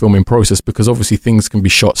the whole filming process, because obviously things can be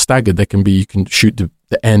shot staggered. You can shoot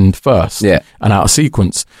the end first and out of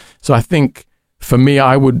sequence. So I think for me,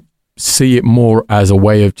 I would see it more as a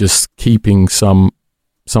way of just keeping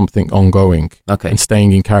something ongoing and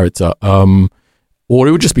staying in character. Or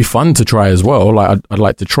it would just be fun to try as well. Like I'd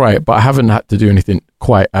like to try it, but I haven't had to do anything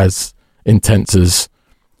quite as intense as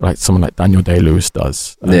like someone like Daniel Day-Lewis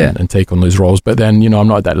does and take on those roles. But then, I'm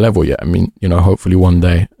not at that level yet. I mean, hopefully one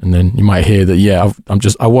day, and then you might hear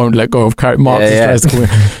that, I won't let go of Marcus.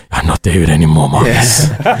 I'm not David anymore, Marcus.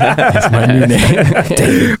 That's my new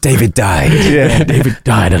name. David died. Yeah, David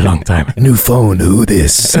died a long time ago. New phone, who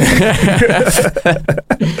this?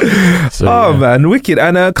 Man, wicked.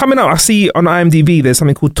 And coming out, I see on IMDb there's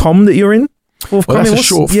something called Tom that you're in. Well, that's a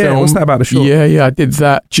short film. Yeah, what's that about, a short? Yeah, I did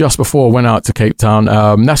that just before I went out to Cape Town.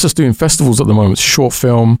 That's just doing festivals at the moment. It's a short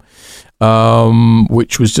film,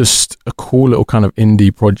 which was just a cool little kind of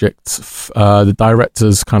indie project. The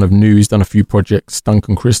director's kind of new. He's done a few projects,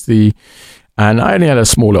 Duncan Christie, and I only had a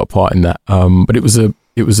small little part in that. But it was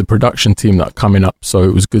a production team that are coming up, so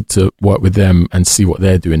it was good to work with them and see what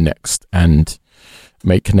they're doing next and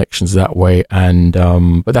make connections that way. And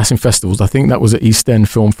but that's in festivals. I think that was at East End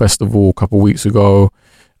Film Festival a couple of weeks ago.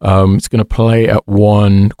 It's going to play at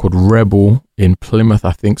one called Rebel in Plymouth,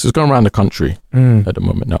 I think. So it's going around the country at the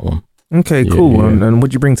moment, that one. Okay, cool. Yeah. And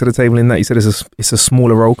what do you bring to the table in that? You said it's a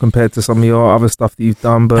smaller role compared to some of your other stuff that you've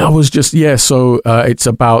done. But that was just, so it's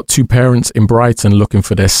about two parents in Brighton looking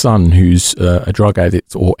for their son who's a drug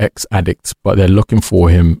addict or ex-addict, but they're looking for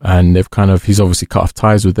him, and he's obviously cut off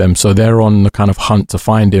ties with them. So they're on the kind of hunt to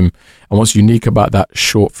find him. And what's unique about that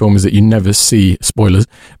short film is that you never see, spoilers,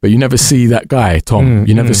 but you never see that guy, Tom.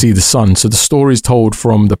 You never see the son. So the story is told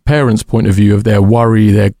from the parents' point of view of their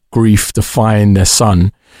worry, their grief to find their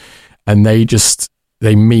son. And they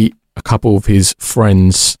meet a couple of his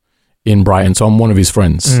friends in Brighton. So I'm one of his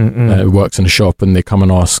friends who works in a shop, and they come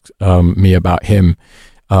and ask me about him.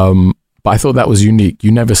 But I thought that was unique.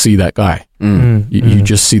 You never see that guy. You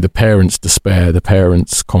just see the parents' despair, the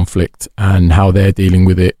parents' conflict, and how they're dealing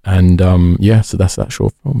with it. And so that's that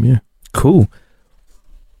short film. Yeah, cool.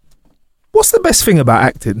 What's the best thing about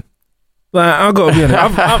acting? Like, I've got to be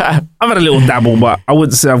honest. I've had a little dabble, but I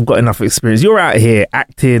wouldn't say I've got enough experience. You're out here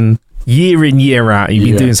acting year in, year out. You've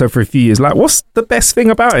been doing so for a few years. Like, what's the best thing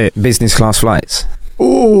about it? Business class flights.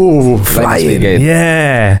 Oh, flying.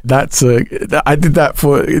 Yeah. I did that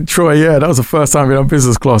for Troy. Yeah, that was the first time I on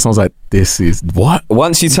business class. And I was like, this is what?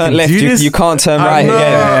 Once you turn left, you can't turn right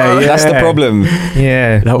again. Yeah. That's the problem.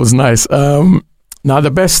 Yeah. That was nice. Now, the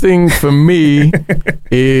best thing for me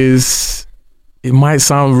is, it might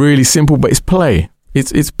sound really simple, but it's play.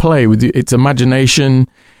 It's play with you. It's imagination.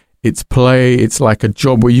 It's play. It's like a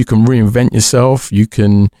job where you can reinvent yourself.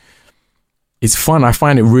 It's fun. I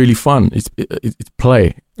find it really fun. It's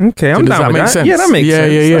play. Okay, I'm down with that. Sense? Yeah, that makes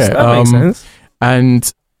sense. Yeah. That makes sense.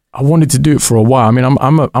 And I wanted to do it for a while. I mean,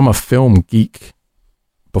 I'm a film geek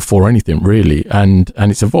before anything really, and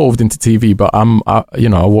it's evolved into TV. But I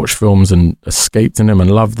watch films and escaped in them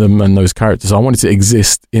and love them and those characters. So I wanted to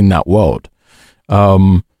exist in that world.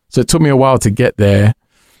 So it took me a while to get there.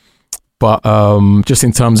 But just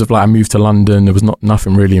in terms of I moved to London, there was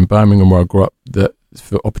nothing really in Birmingham where I grew up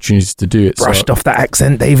for opportunities to do it. Brushed off that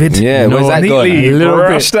accent, David. Yeah, where's that gone? A little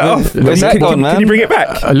bit. Where's that gone, man? Can you bring it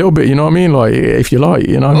back? A little bit, you know what I mean? Like, if you like,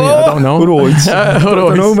 you know what I mean? I don't know. I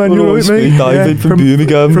don't know, man. You're right, mate. David from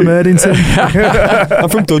Birmingham. From Erdington. I'm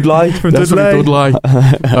from Dudley. Dudley.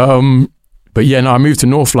 But yeah, no, I moved to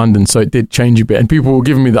North London, so it did change a bit. And people were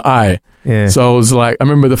giving me the eye. Yeah. So I was like, I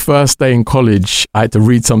remember the first day in college, I had to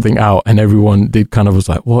read something out, and everyone was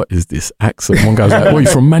like, what is this accent? One guy was like, well,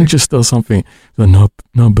 you're from Manchester or something. I was like,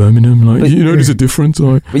 no, Birmingham. Like, there's a difference.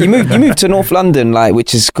 Like, but you moved to North London, like,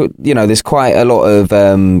 which is, there's quite a lot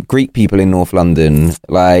of Greek people in North London.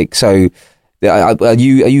 Like, so... Are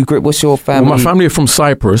you Greek? What's your family? Well, my family are from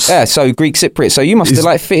Cyprus. Yeah, so Greek Cypriot. So you must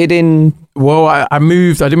have fitted in. Well, I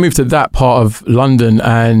didn't move to that part of London,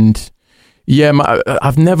 and yeah,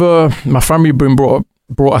 my family been brought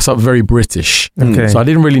us up very British. Okay. So I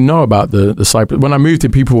didn't really know about the Cyprus. When I moved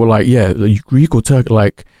here, people were like, yeah, are you Greek or Turkish?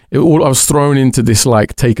 Like, I was thrown into this,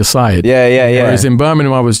 like, take a side. Yeah. Whereas in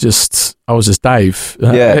Birmingham, I was just Dave.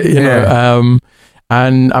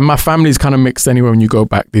 And my family's kind of mixed anyway. When you go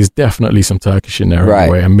back, there's definitely some Turkish in there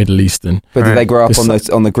anyway, and Middle Eastern. But did they grow up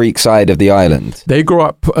on the Greek side of the island? They grew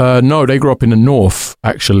up. No, they grew up in the north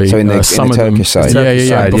actually. So in the Turkish side.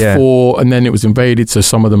 Yeah. Before, and then it was invaded, so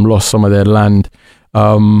some of them lost some of their land.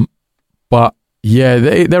 But yeah,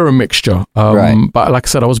 they're a mixture. But like I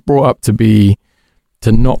said, I was brought up to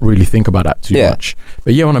not really think about that too much.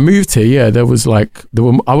 But yeah, when I moved here, I was like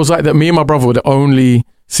that. Me and my brother were the only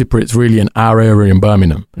Cypriots really in our area in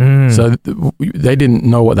Birmingham. So they didn't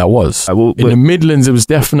know what that was. In the Midlands, it was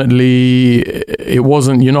definitely, it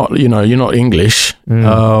wasn't, you're not English.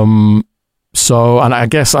 So, and I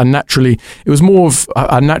guess I naturally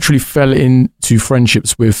fell into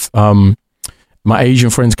friendships with my Asian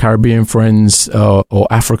friends, Caribbean friends, or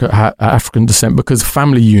African descent because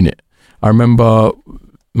family unit. I remember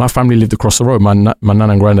my family lived across the road. My nan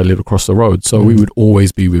and granddad lived across the road. So we would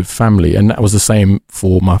always be with family. And that was the same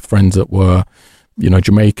for my friends that were,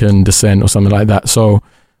 Jamaican descent or something like that. So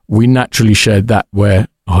we naturally shared that where,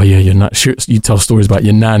 you tell stories about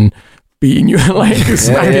your nan beating you, like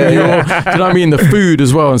smacking you. Do you know what I mean? The food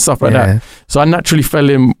as well and stuff like that. So I naturally fell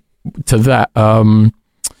into that.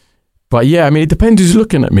 But yeah, I mean, it depends who's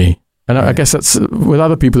looking at me. And I guess that's with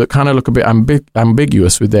other people that kind of look a bit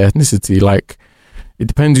ambiguous with their ethnicity. Like, it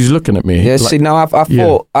depends who's looking at me. Yeah, see, no, I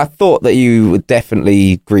thought that you were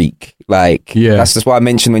definitely Greek. Like, that's just why I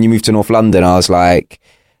mentioned when you moved to North London, I was like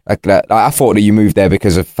I thought that you moved there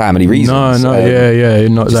because of family reasons. Not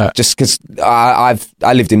that. Just because I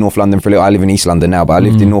lived in North London for a little. I live in East London now, but I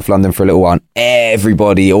lived in North London for a little while. And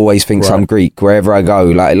everybody always thinks I'm Greek wherever I go.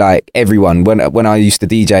 Like everyone. When I used to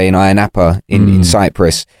DJ in Ayia Napa in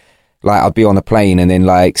Cyprus. Like I'd be on a plane and then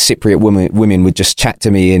like Cypriot women would just chat to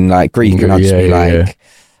me in like Greek and I'd just be like,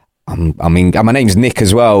 my name's Nick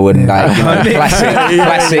as well, and like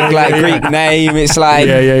classic like Greek name. It's like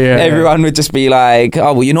everyone would just be like,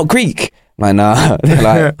 oh well, you're not Greek. I'm like, nah. They're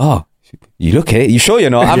like, oh, you look it. You sure you're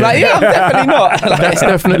not? I'm like, yeah, I'm definitely not. Like, that's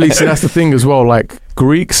definitely that's the thing as well. Like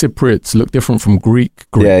Greek Cypriots look different from Greeks.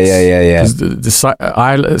 Yeah.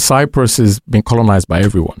 Because Cyprus has been colonized by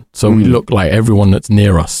everyone, so we look like everyone that's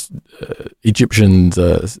near us. Egyptians,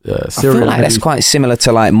 Syrians. I feel like that's quite similar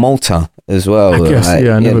to like Malta as well. I guess,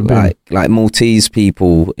 I've never been. Like Maltese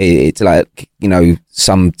people, it's like,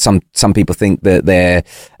 some people think that they're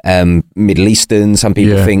Middle Eastern, some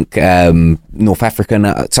people think North African,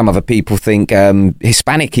 some other people think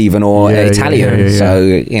Hispanic even, or Italian.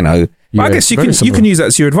 So, But I guess you can use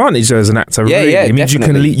that to your advantage though, as an actor. Really. Yeah, it means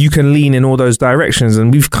you can lean in all those directions,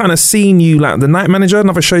 and we've kind of seen you like The Night Manager,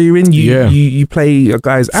 another show you're in. You play a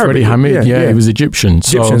guy's Freddie Hamid. He was Egyptian.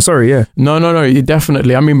 No,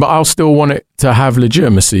 definitely. I mean, but I'll still want it to have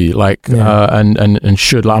legitimacy, like and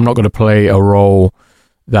should. Like, I'm not going to play a role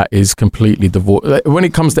that is completely divorced. Like, when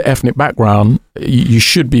it comes to ethnic background, you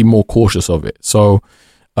should be more cautious of it. So.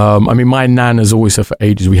 I mean, my nan has always said for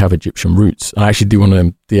ages we have Egyptian roots. And I actually do one of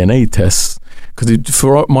them DNA tests because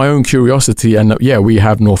for my own curiosity, and we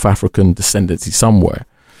have North African descendancy somewhere.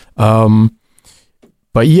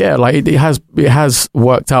 But yeah, like it has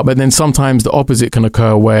worked out. But then sometimes the opposite can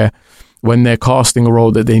occur, where when they're casting a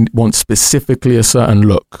role that they want specifically a certain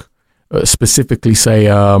look, specifically say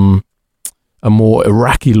a more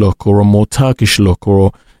Iraqi look or a more Turkish look,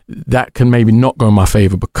 or that can maybe not go in my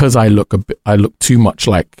favor because I look too much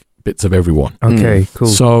like bits of everyone. Okay, cool.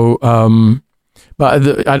 So,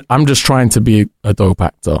 but I'm just trying to be a dope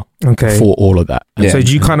actor for all of that. So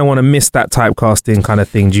do you kind of want to miss that typecasting kind of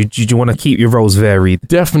thing? Do you want to keep your roles varied?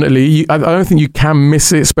 Definitely. I don't think you can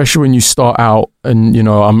miss it, especially when you start out and,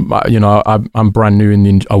 I'm brand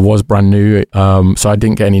new I was brand new. So I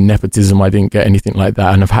didn't get any nepotism. I didn't get anything like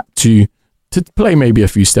that. And I've had to play maybe a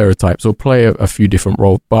few stereotypes or play a few different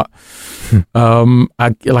roles. But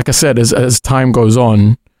like I said, as time goes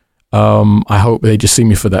on, I hope they just see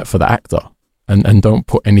me for the actor and don't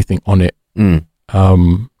put anything on it. And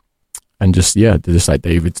just like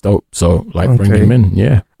David's dope. So like bring him in.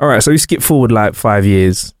 Yeah. All right. So we skip forward like 5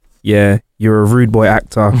 years. Yeah. You're a rude boy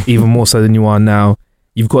actor, even more so than you are now.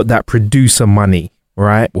 You've got that producer money.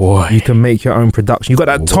 Right, boy, you can make your own production. You got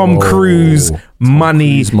that Tom Cruise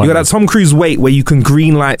money. You got that Tom Cruise weight where you can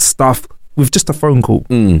greenlight stuff with just a phone call.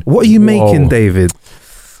 What are you making, David?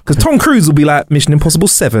 Because Tom Cruise will be like Mission Impossible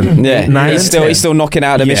 7. Yeah, 9, he's still knocking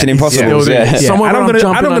out the Mission Impossible. And I'm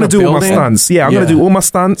gonna do all my stunts. Yeah, I'm gonna do all my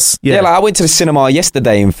stunts. Yeah, like I went to the cinema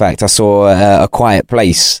yesterday. In fact, I saw A Quiet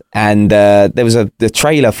Place, and there was the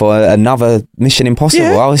trailer for another Mission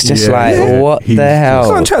Impossible. I was just what the hell?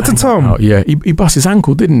 Go and chat to Tom. He bust his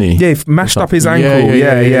ankle, didn't he? Yeah, he mashed up his ankle.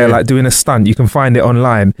 Yeah, like doing a stunt. You can find it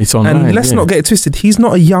online. It's online. And let's not get it twisted. He's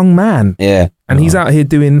not a young man. Yeah. And he's out here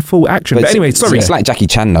doing full action. But anyway, sorry. It's like Jackie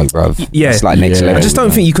Chan though, bro. Yeah. It's like next level. I just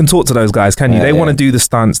don't think you can talk to those guys, can you? They want to do the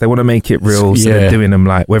stunts. They want to make it real. So they're doing them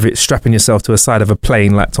like, whether it's strapping yourself to a side of a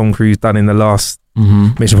plane like Tom Cruise done in the last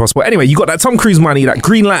Mission Impossible. Anyway, you got that Tom Cruise money, that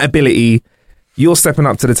green light ability. You're stepping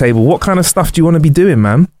up to the table. What kind of stuff do you want to be doing,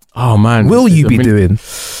 man? Oh, man. Will you be doing?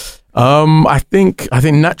 I think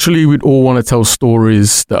naturally we'd all want to tell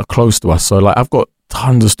stories that are close to us. So like I've got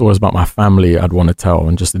tons of stories about my family I'd want to tell,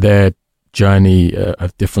 and just their journey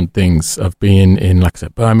of different things, of being in, like I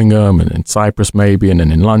said, Birmingham and in Cyprus maybe, and then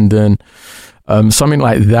in London, something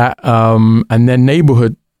like that. And then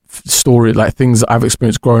neighborhood story, like things that I've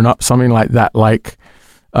experienced growing up, something like that. Like,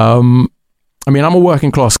 I mean, I'm a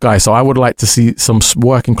working class guy, so I would like to see some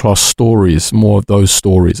working class stories, more of those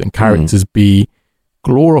stories, and characters be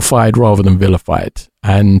glorified rather than vilified.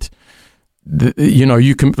 And you know,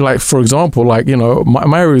 you can, like, for example, like, you know,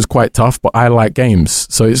 my area is quite tough, but I like games,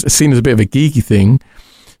 so it's seen as a bit of a geeky thing.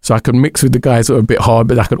 So I could mix with the guys that are a bit hard,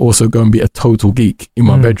 but I could also go and be a total geek in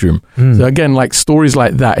my bedroom. So again, like stories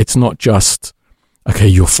like that, it's not just, okay,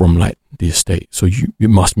 you're from like the estate, so it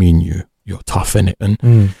must mean you're tough in it,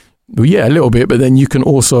 and well, yeah, a little bit, but then you can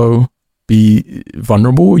also be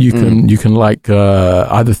vulnerable. You can like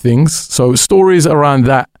other things. So stories around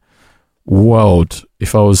that world,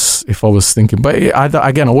 if I was thinking, but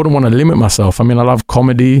again, I wouldn't want to limit myself. I mean, I love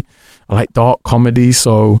comedy. I like dark comedy.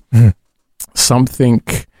 So something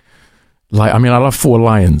like, I mean, I love Four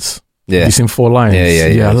Lions. Yeah. Have you seen Four Lions?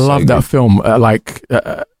 Yeah. I love that film.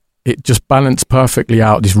 It just balanced perfectly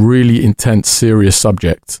out this really intense, serious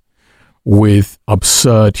subject with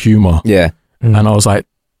absurd humor. Yeah. And I was like,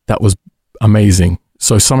 that was amazing.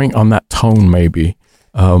 So something on that tone, maybe.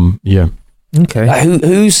 Yeah. Okay.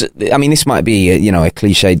 Who's? I mean, this might be a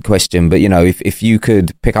cliched question, but you know, if you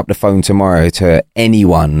could pick up the phone tomorrow to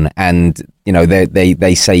anyone, and you know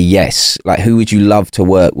they say yes, like who would you love to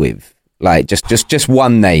work with? Like just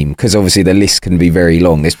one name, because obviously the list can be very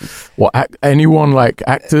long. Anyone, like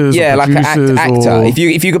actors? Yeah, like an actor. Or... If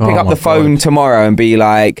you could pick up the phone tomorrow and be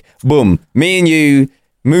like, boom, me and you,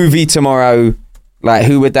 movie tomorrow. Like,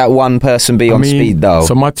 who would that one person be on speed dial?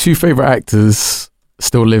 So my two favorite actors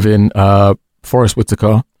still living, Forrest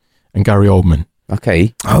Whitaker and Gary Oldman.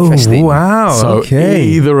 Okay. Oh, wow. So okay.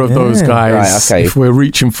 Either of those guys, right, okay. If we're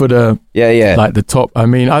reaching for the like the top. I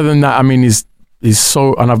mean, other than that, I mean, he's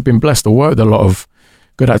so, and I've been blessed to work with a lot of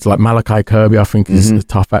good actors like Malachi Kirby. I think is a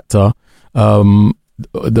tough actor. All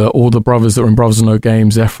the brothers that are in Brothers No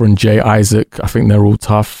Games, Efren, Jay, Isaac. I think they're all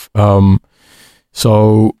tough.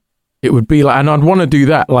 So it would be like, and I'd want to do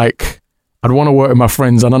that. Like, I'd want to work with my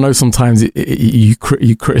friends, and I know sometimes you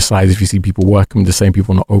criticize if you see people working with the same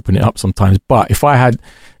people, not open it up sometimes. But if I had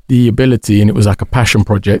the ability and it was like a passion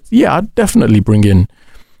project, yeah, I'd definitely bring in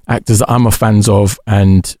actors that I'm a fans of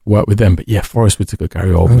and work with them. But yeah, Forrest Whitaker, Gary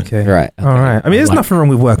Oldman. Okay. Right. Okay. All right. I mean, there's nothing wrong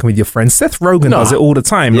with working with your friends. Seth Rogen does it all the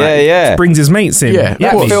time. Yeah. Brings his mates in. Yeah.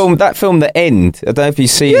 That film, The End. I don't know if you've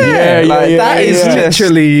seen it. That is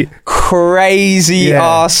literally crazy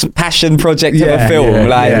ass passion project of a film.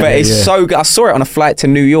 But it's so good. I saw it on a flight to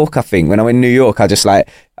New York, I think. When I went to New York, I just like,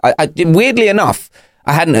 I weirdly enough,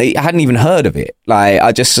 I hadn't even heard of it. Like,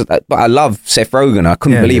 but I love Seth Rogen. I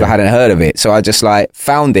couldn't believe I hadn't heard of it. So I just like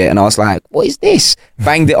found it and I was like, what is this?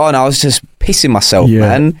 Banged it on. I was just pissing myself,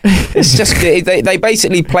 man. It's just, they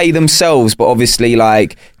basically play themselves, but obviously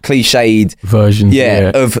like cliched versions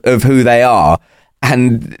of who they are.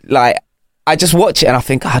 And like, I just watch it and I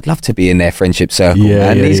think, I'd love to be in their friendship circle,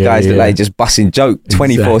 man. These guys that like just busting joke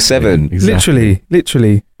 24/7. Exactly.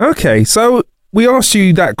 Literally. Okay, so we asked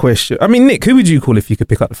you that question. I mean, Nick, who would you call if you could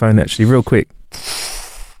pick up the phone, actually, real quick?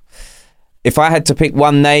 If I had to pick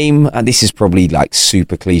one name, and this is probably like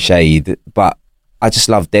super cliched, but I just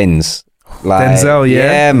love Denz. Like, Denzel,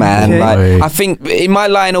 yeah, man. Okay. Like, I think in my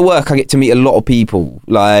line of work, I get to meet a lot of people.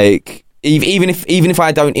 Like, even if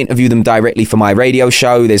I don't interview them directly for my radio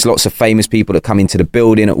show, there's lots of famous people that come into the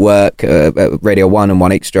building at work, at Radio 1 and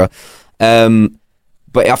 1 Extra.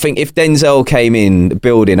 But I think if Denzel came in the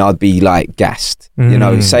building, I'd be like gassed. You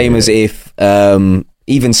know, same as if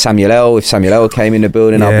even Samuel L came in the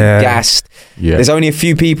building, I'd be gassed. Yeah. There's only a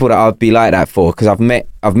few people that I'd be like that for, because I've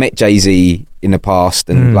met Jay-Z in the past,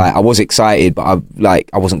 and like I was excited, but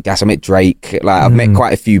I wasn't gassed. I met Drake. Like I've met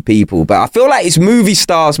quite a few people, but I feel like it's movie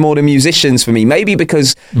stars more than musicians for me. Maybe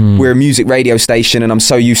because we're a music radio station, and I'm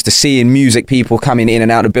so used to seeing music people coming in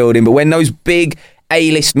and out of the building. But when those big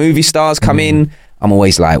A-list movie stars come in, I'm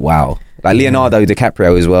always like, wow. Like Leonardo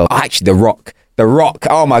DiCaprio as well. Actually, The Rock The Rock.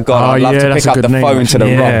 Oh my God, I'd love to pick up the phone to The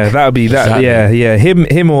Rock. Yeah, that would be that. Exactly. Yeah.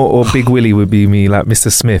 Him or Big Willie would be me, like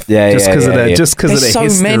Mr. Smith. Just because of the There's so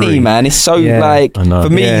history. many, man. It's so like for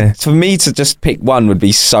me to just pick one would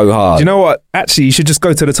be so hard. Do you know what? Actually, you should just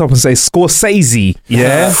go to the top and say Scorsese.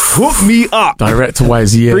 Yeah, hook me up.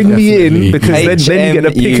 Director-wise, bring me in, because then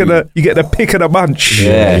you get the pick of the bunch.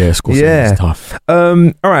 Yeah, Scorsese is tough.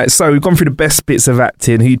 All right, so we've gone through the best bits of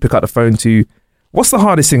acting. Who you'd pick up the phone to? What's the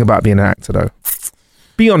hardest thing about being an actor, though?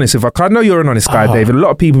 Be honest with us. I know you're an honest guy, David. A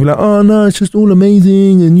lot of people be like, "Oh no, it's just all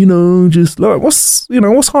amazing," and just like, what's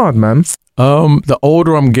hard, man? The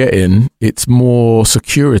older I'm getting, it's more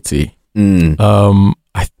security. And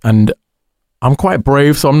I'm quite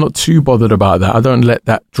brave, so I'm not too bothered about that. I don't let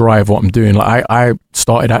that drive what I'm doing. Like I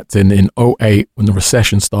started acting in 2008 when the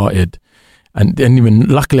recession started, and then even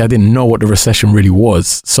luckily I didn't know what the recession really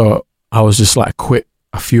was, so I was just like quit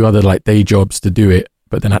a few other like day jobs to do it,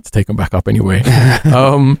 but then had to take them back up anyway. But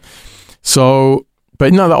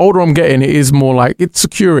no, the older I'm getting, it is more like it's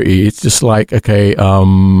security. It's just like, okay,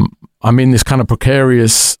 I'm in this kind of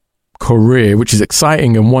precarious career, which is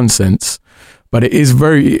exciting in one sense, but it is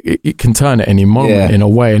it can turn at any moment in a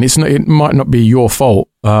way, and it might not be your fault.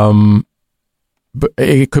 But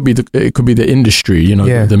it could be the industry,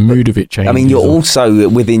 the mood of it changes. I mean, you're also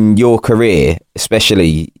within your career,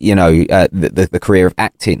 especially the career of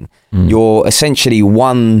acting. You're essentially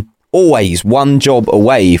always one job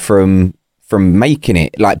away from making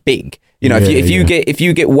it like big. If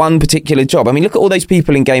you get one particular job. I mean, look at all those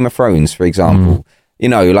people in Game of Thrones, for example.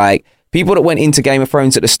 Like people that went into Game of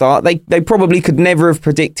Thrones at the start, they probably could never have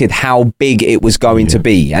predicted how big it was going to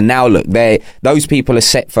be. And now look, those people are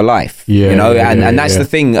set for life. And that's the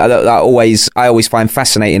thing that I always find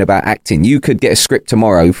fascinating about acting. You could get a script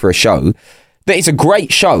tomorrow for a show that it's a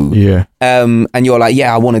great show. And you're like,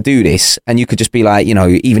 I want to do this. And you could just be like,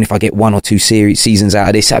 even if I get 1 or 2 seasons out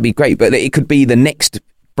of this, that'd be great. But it could be the next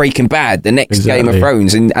Breaking Bad, the next Game of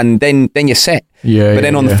Thrones, and then you're set. But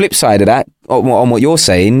then on the flip side of that, on what you're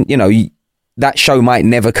saying, that show might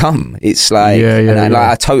never come. It's like,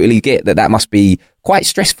 I totally get that must be quite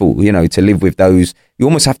stressful, to live with those. You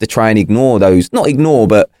almost have to try and ignore those, not ignore,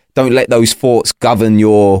 but don't let those thoughts govern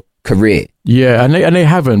your career. Yeah, and they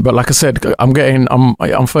haven't. But like I said, I'm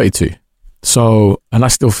 32, so, and I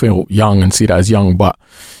still feel young and see that as young. But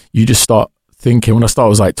you just start thinking. When I started, I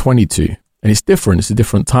was like 22. And it's different. It's a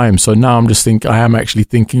different time. So now I am actually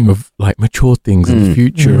thinking of like mature things in the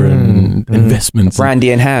future and investments. Brandy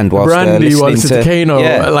in hand whilst listening to Kano.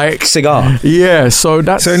 Like cigar. Yeah. So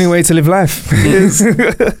that's the only way to live life.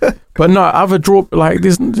 But no, other draw, like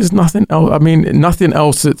there's nothing else. I mean, nothing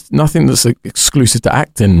that's exclusive to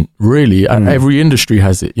acting really. Every industry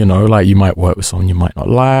has it, like you might work with someone you might not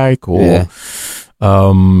like, or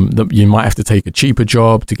you might have to take a cheaper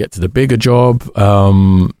job to get to the bigger job.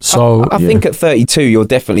 I think at 32 you're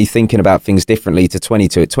definitely thinking about things differently to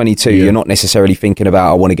 22. At 22 you're not necessarily thinking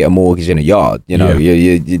about I want to get a mortgage in a yard,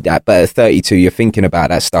 but at 32 you're thinking about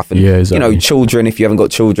that stuff, and exactly. Children, if you haven't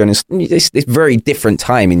got children, it's very different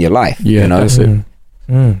time in your life. That's it.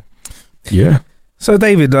 So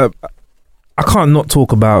David, I can't not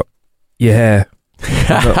talk about your hair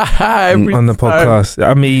on the podcast.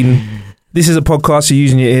 I mean, this is a podcast, you're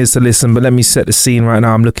using your ears to listen, but let me set the scene right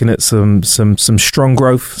now. I'm looking at some strong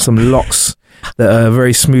growth, some locks that are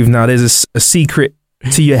very smooth now. There's a secret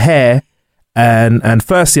to your hair, and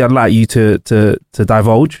firstly, I'd like you to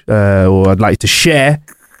divulge, or I'd like you to share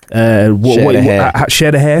share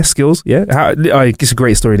the hair skills. It's a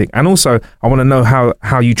great story, Nick. And also, I want to know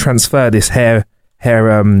how you transfer this hair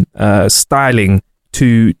styling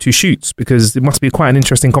to shoots, because it must be quite an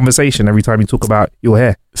interesting conversation every time you talk about your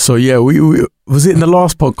hair. So we was it in the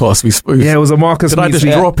last podcast we spoke? Yeah, it was a Marcus. Did I just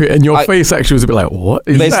drop it and your face actually was a bit like, what?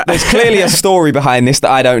 There's clearly a story behind this that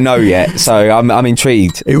I don't know yet, so I'm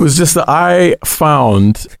intrigued. It was just that I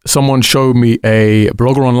found someone showed me a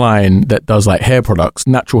blogger online that does like hair products,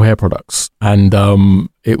 natural hair products, and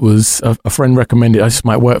it was a friend recommended, this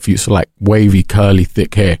might work for you, so like wavy, curly,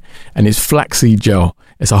 thick hair, and it's flaxseed gel.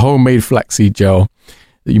 It's a homemade flaxseed gel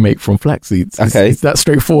that you make from flax seeds. It's that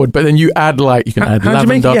straightforward. But then you add you can add lavender. How do you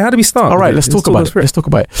make it? How do we start? All right, let's talk about it.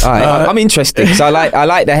 All right, I'm interested because I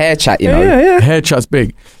like the hair chat. Hair chat's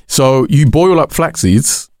big. So you boil up flax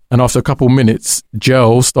seeds, and after a couple of minutes,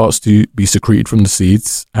 gel starts to be secreted from the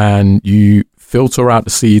seeds, and you filter out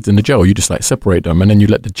the seeds and the gel. You just separate them, and then you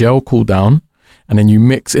let the gel cool down, and then you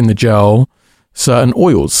mix in the gel certain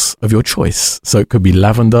oils of your choice. So it could be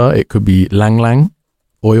lavender, it could be lang lang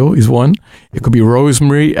oil is one. It could be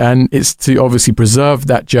rosemary, and it's to obviously preserve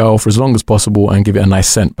that gel for as long as possible and give it a nice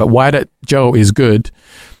scent. But why that gel is good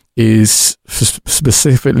is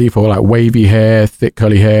specifically for like wavy hair, thick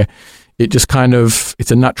curly hair. It just kind of,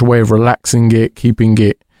 it's a natural way of relaxing it, keeping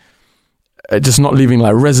it, just not leaving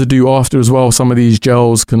like residue after as well. Some of these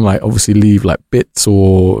gels can like obviously leave like bits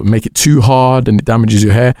or make it too hard and it damages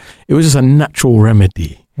your hair. It was just a natural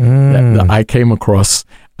remedy that I came across.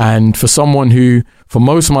 And for someone who, for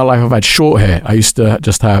most of my life, I've had short hair. I used to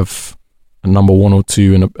just have a number 1 or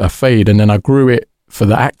 2 and a fade. And then I grew it for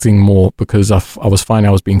the acting more because I was finding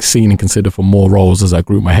I was being seen and considered for more roles as I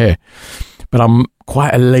grew my hair. But I'm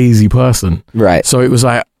quite a lazy person. Right. So it was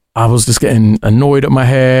like, I was just getting annoyed at my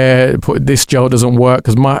hair. This gel doesn't work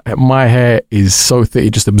because my hair is so thick,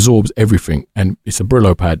 it just absorbs everything. And it's a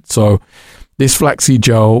Brillo pad. So this flaxseed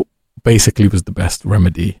gel basically was the best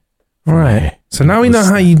remedy. Right. So now we know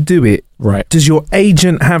how you do it. Right. Does your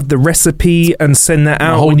agent have the recipe and send that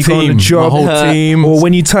out when you go on the job? My whole team. Or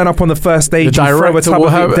when you turn up on the first day, you throw a tub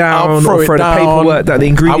of it down or throw the paperwork that the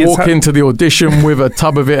ingredients I walk into the audition with a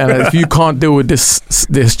tub of it, and if you can't deal with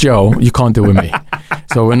this gel, you can't deal with me.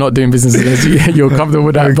 So we're not doing business unless you're comfortable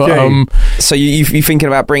with that. Okay. But so you thinking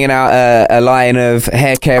about bringing out a line of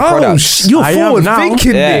hair care products? You're forward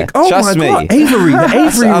thinking, Nick. Oh trust my me. God, Avery, the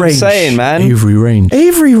Avery I'm range. saying, man.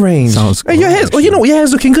 Avery range. Sounds good. Hey, your hair's, you know what? Your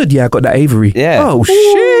hair's looking good. Yeah, I got that Avery. Yeah. Oh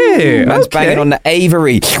shit. Man's banging on the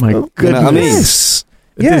Avery. My goodness. You know what I mean? Yes.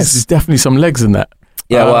 There's definitely some legs in that.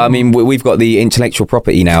 Yeah, well, I mean, we've got the intellectual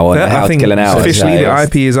property now on How to Kill an Hour. Officially, the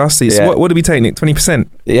IP is us. So what do we take, Nick? 20%?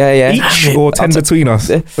 Yeah. Each or 10 between us?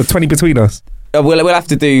 Or 20 between us? We'll have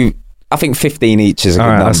to do, I think 15 each is a good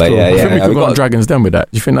number. Cool. Yeah, I think we could go on Dragon's Den with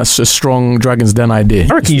that. Do you think that's a strong Dragon's Den idea?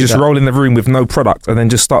 I reckon you just roll in the room with no product and then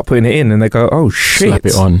just start putting it in and they go, oh shit. Slap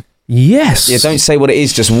it on. Yes. Yeah, don't say what it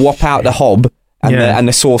is. Just whop out the hob and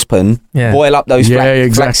the saucepan, boil up those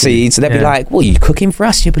flax seeds. They'll be like, "What are you cooking for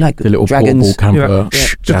us?" You'll be like, "The little dragons." Camper.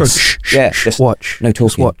 Just watch. No talking.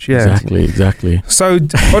 Just watch. Yeah, exactly. So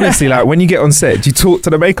honestly, like when you get on set, do you talk to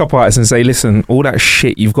the makeup artist and say, "Listen, all that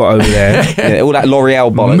shit you've got over there, all that L'Oreal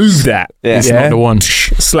bollocks, move that. It's not the one."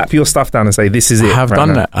 Slap your stuff down and say, "This is it." I have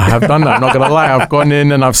done that. I'm not gonna lie. I've gone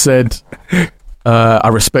in and I've said, "I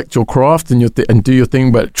respect your craft and and do your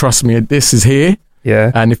thing, but trust me, this is here."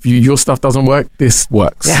 Yeah. And if your stuff doesn't work, this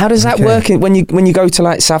works. Yeah, how does that work when you go to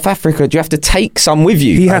like South Africa? Do you have to take some with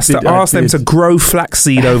you? He has to ask them to grow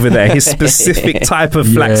flaxseed over there, his specific type of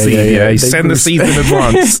flaxseed. Yeah. He send the seeds in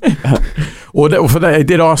advance. For that, they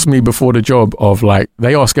did ask me before the job of like,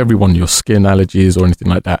 they ask everyone your skin allergies or anything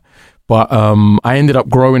like that. But I ended up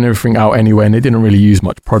growing everything out anyway, and they didn't really use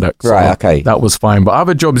much product. So okay. That was fine. But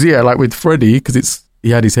other jobs, like with Freddie, because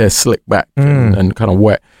he had his hair slicked back and kind of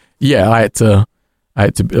wet. Yeah, I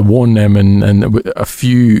had to warn them and a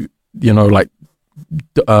few, dabs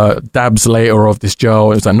later of this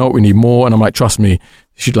gel. It was like, no, we need more. And I'm like, trust me, you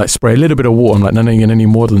should like spray a little bit of water. I'm like, no, you need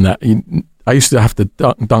more than that. I used to have to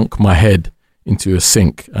dunk my head into a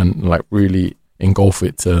sink and like really engulf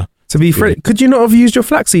it to be free. Could you not have used your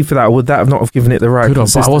flaxseed for that, or would that have not have given it the right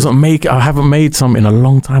consistency? I haven't made some in a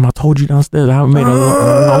long time. I told you downstairs, I haven't made a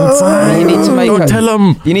long time. You need to make Don't tell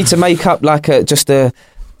them. You need to make up like a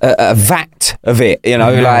vat of it,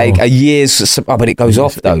 like a year's. But it goes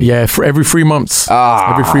off though. Yeah, for every 3 months.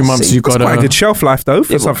 Every 3 months you got quite a good shelf life though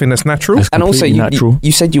for something that's natural. And also,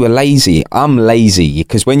 you said you were lazy. I'm lazy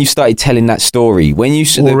because when you started telling that story, when you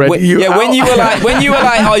were like, oh,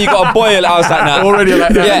 you got to boil it. I was like, nah. Already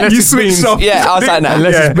like that. Yeah, you switched off. Yeah, I was like, nah.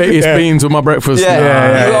 Unless it's beans with my breakfast.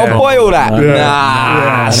 Yeah, you got to boil that.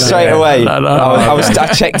 Nah, straight away.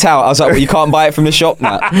 I checked out. I was like, well, you can't buy it from the shop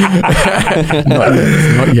now.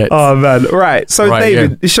 Not yet. Oh man, right. So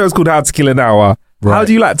David, this show's called How to Kill an Hour. Right. How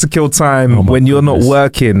do you like to kill time when you're not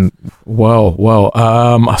working? Well,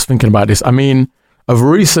 I was thinking about this. I mean, I've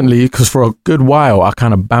recently, because for a good while, I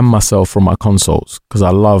kind of banned myself from my consoles because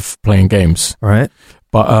I love playing games. Right.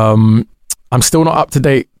 But I'm still not up to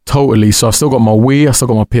date totally. So I've still got my Wii, I've still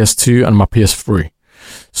got my PS2 and my PS3.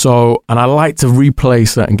 So, and I like to replay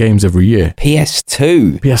certain games every year.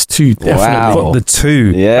 PS2, definitely. Wow. Got the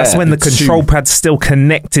 2. Yeah. That's when the control pad's still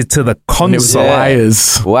connected to the console.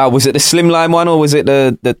 Wow, was it the slimline one or was it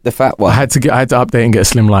the fat one? I had to update and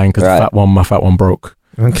get a slimline because my fat one broke.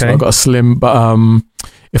 Okay. So I got a slim, but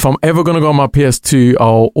if I'm ever gonna go on my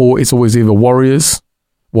PS2, it's always either Warriors.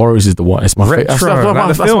 Warriors is the one. It's my favorite.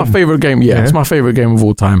 That's my favorite game. Yeah, it's my favorite game of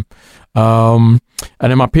all time.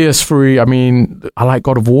 And then my PS3, I mean, I like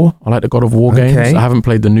God of War. I like the God of War games. I haven't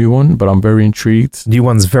played the new one, but I'm very intrigued. New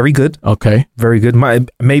one's very good. Okay. Very good.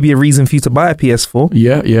 Maybe a reason for you to buy a PS4.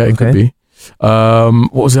 Yeah, it could be.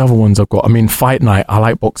 What was the other ones I've got? I mean, Fight Night. I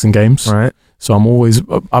like boxing games. Right. So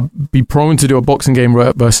I'd be prone to do a boxing game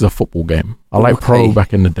versus a football game. I like Pro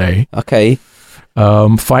back in the day. Okay.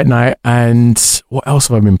 Fight Night, and what else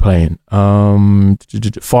have I been playing?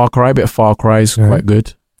 Far Cry, bit of Far Cry is quite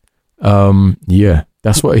good. Yeah,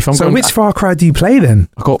 that's what. If I'm so, going, which Far Cry do you play then?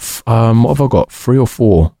 I got what have I got? 3 or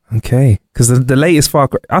 4. Okay, because the latest Far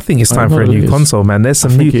Cry, I think it's time for a new console, man. There's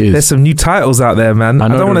some new titles out there, man. I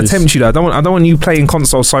don't want to tempt you though. I don't want you playing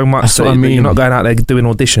console so much That's what I mean. You're not going out there doing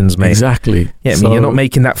auditions, mate. Exactly. Yeah, so, you're not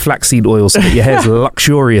making that flaxseed oil so that your hair's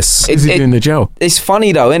luxurious. It's in the gel. It's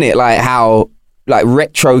funny though, isn't it? Like how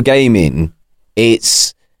retro gaming,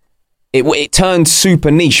 it turned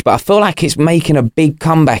super niche, but I feel like it's making a big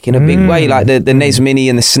comeback in a big way. Like the NES Mini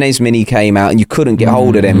and the SNES Mini came out, and you couldn't get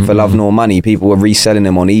hold of them for love nor money. People were reselling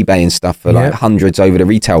them on eBay and stuff for like hundreds over the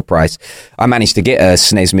retail price. I managed to get a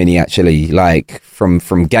SNES Mini actually, like from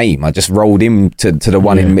Game. I just rolled in to the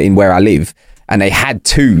one in where I live, and they had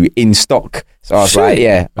 2 in stock. So I was like,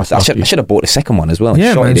 I should have bought the second one as well.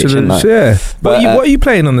 Yeah, man, But what are you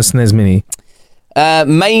playing on the SNES Mini?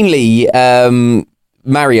 Mainly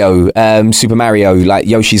Mario, Super Mario, like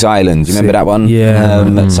Yoshi's Island. You remember that one?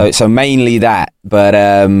 Yeah. So mainly that, but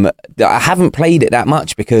I haven't played it that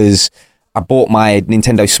much because I bought my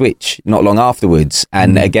Nintendo Switch not long afterwards,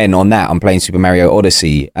 and again on that I'm playing Super Mario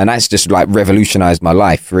Odyssey, and that's just like revolutionized my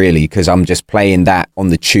life really, because I'm just playing that on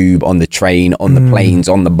the tube, on the train, on the planes,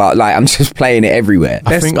 on the bus. Like I'm just playing it everywhere.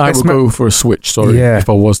 I think I would go for a Switch. If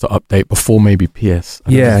I was to update before maybe PS.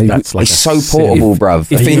 That's like it's so portable,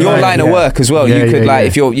 bruv. If in your line of work as well, you could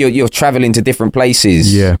if you're traveling to different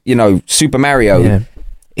places. You know, Super Mario. Yeah.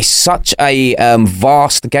 It's such a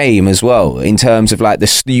vast game as well in terms of like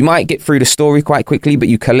you might get through the story quite quickly, but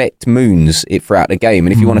you collect moons throughout the game,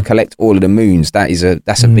 and if you want to collect all of the moons, that's a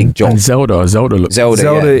big job. And Zelda is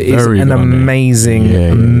an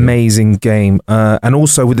amazing game, and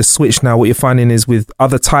also with the Switch now, what you're finding is with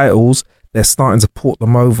other titles, they're starting to port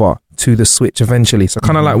them over to the Switch eventually. So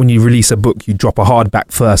kind of like when you release a book, you drop a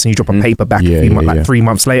hardback first, and you drop a paperback 3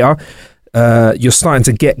 months later. You're starting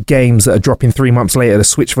to get games that are dropping 3 months later, the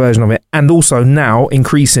Switch version of it, and also now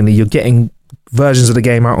increasingly you're getting versions of the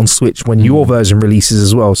game out on Switch when your version releases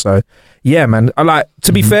as well. So yeah, man, I like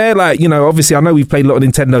to be fair, like, you know, obviously I know we've played a lot of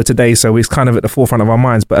Nintendo today, so it's kind of at the forefront of our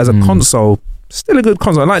minds, but as a console, still a good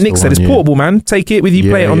console. Like Nick said, it's portable, man. Take it with you,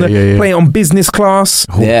 play it on business class,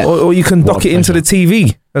 or you can dock it into the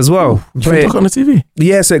TV as well. You can dock it on the TV?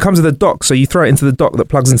 Yeah, so it comes with a dock, so you throw it into the dock that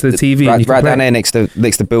plugs into the TV. Right down there next to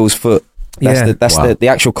Bill's foot. That's the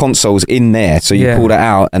actual console's in there, so you pull that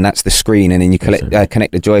out and that's the screen, and then you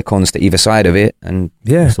connect the Joy-Cons to either side of it, and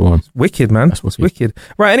it's wicked, man. That's wicked.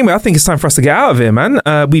 Right, anyway, I think it's time for us to get out of here, man.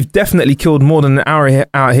 We've definitely killed more than an hour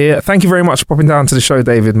out here. Thank you very much for popping down to the show,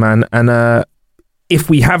 David, man. And if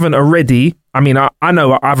we haven't already, I mean, I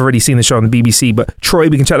know I've already seen the show on the BBC, but Troy,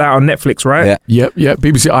 we can check that out on Netflix, right? Yep.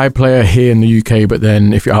 BBC iPlayer here in the UK, but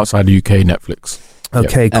then if you're outside the UK, Netflix.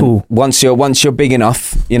 Okay, cool. And once you're big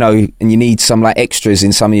enough, you know, and you need some like extras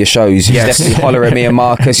in some of your shows, you definitely holler at me and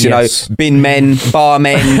Marcus. You know, bin men,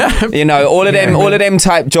 barmen, you know, all of them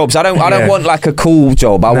type jobs. I don't want like a cool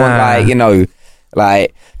job. I want like, you know,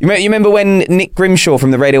 like you remember when Nick Grimshaw from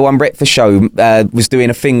the Radio 1 Breakfast Show was doing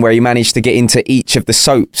a thing where he managed to get into each of the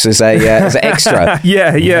soaps as an extra.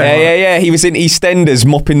 Yeah. He was in EastEnders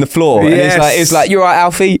mopping the floor, and it's like, "You're right,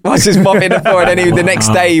 Alfie." I was just mopping the floor, and then the next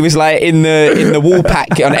day he was like in the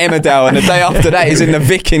Woolpack on Emmerdale, and the day after that he's in the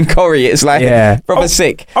Vic in Corrie. It's like proper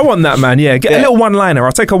sick. I want that, man. Yeah, get a little one-liner.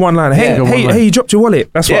 I'll take a one-liner. Hey, you dropped your wallet.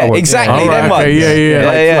 That's what I want. Exactly.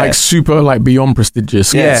 Right, like super, like beyond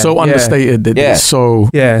prestigious. Yeah, so understated that it's so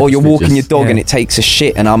Or you're walking your dog and it takes a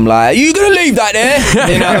shit, and I'm like, "Are you gonna leave that there?"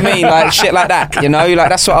 You know what I mean? Like shit like that. You know, like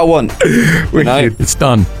that's what I want. You know? It's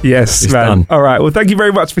done. Yes, it's man. Done. All right. Well, thank you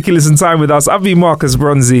very much for killing some time with us. I've been Marcus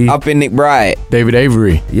Bronzy. I've been Nick Bright. David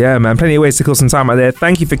Avery. Yeah, man. Plenty of ways to kill some time out there.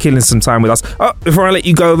 Thank you for killing some time with us. Oh, before I let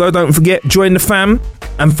you go though, don't forget, join the fam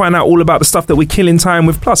and find out all about the stuff that we're killing time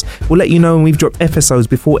with. Plus, we'll let you know when we've dropped episodes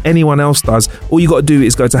before anyone else does. All you got to do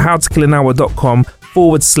is go to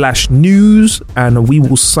howtokillanhour.com/news and we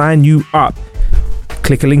will sign you up.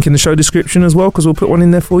 Click a link in the show description as well, because we'll put one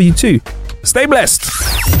in there for you too. Stay blessed.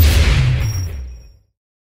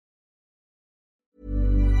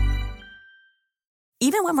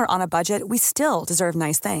 Even when we're on a budget, we still deserve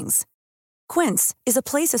nice things. Quince is a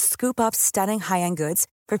place to scoop up stunning high-end goods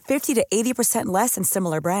for 50 to 80% less than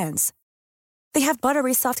similar brands. They have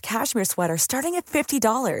buttery soft cashmere sweaters starting at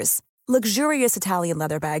 $50, luxurious Italian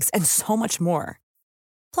leather bags, and so much more.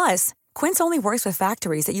 Plus, Quince only works with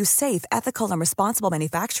factories that use safe, ethical, and responsible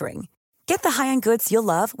manufacturing. Get the high-end goods you'll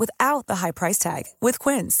love without the high price tag with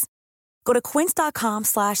Quince. Go to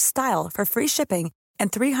quince.com/style for free shipping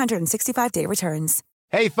and 365-day returns.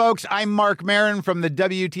 Hey folks, I'm Mark Maron from the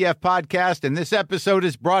WTF Podcast, and this episode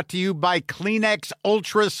is brought to you by Kleenex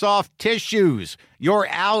Ultra Soft Tissues, your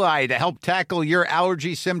ally to help tackle your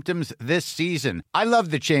allergy symptoms this season. I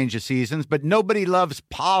love the change of seasons, but nobody loves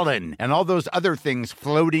pollen and all those other things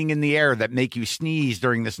floating in the air that make you sneeze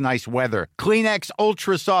during this nice weather. Kleenex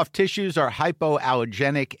Ultra Soft Tissues are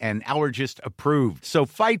hypoallergenic and allergist approved, so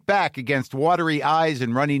fight back against watery eyes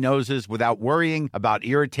and runny noses without worrying about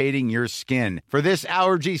irritating your skin. For this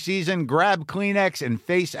allergy season, grab Kleenex and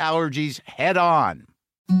face allergies head on.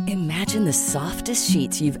 Imagine the softest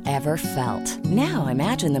sheets you've ever felt. Now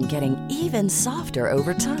imagine them getting even softer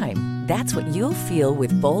over time. That's what you'll feel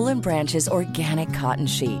with Boll & Branch's organic cotton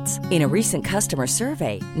sheets. In a recent customer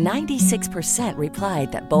survey, 96%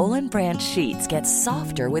 replied that Boll & Branch sheets get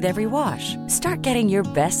softer with every wash. Start getting your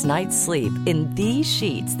best night's sleep in these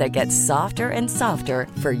sheets that get softer and softer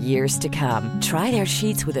for years to come. Try their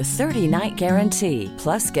sheets with a 30-night guarantee.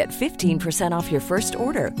 Plus, get 15% off your first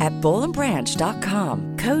order at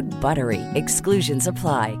bollandbranch.com. Code BUTTERY. Exclusions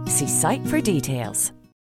apply. See site for details.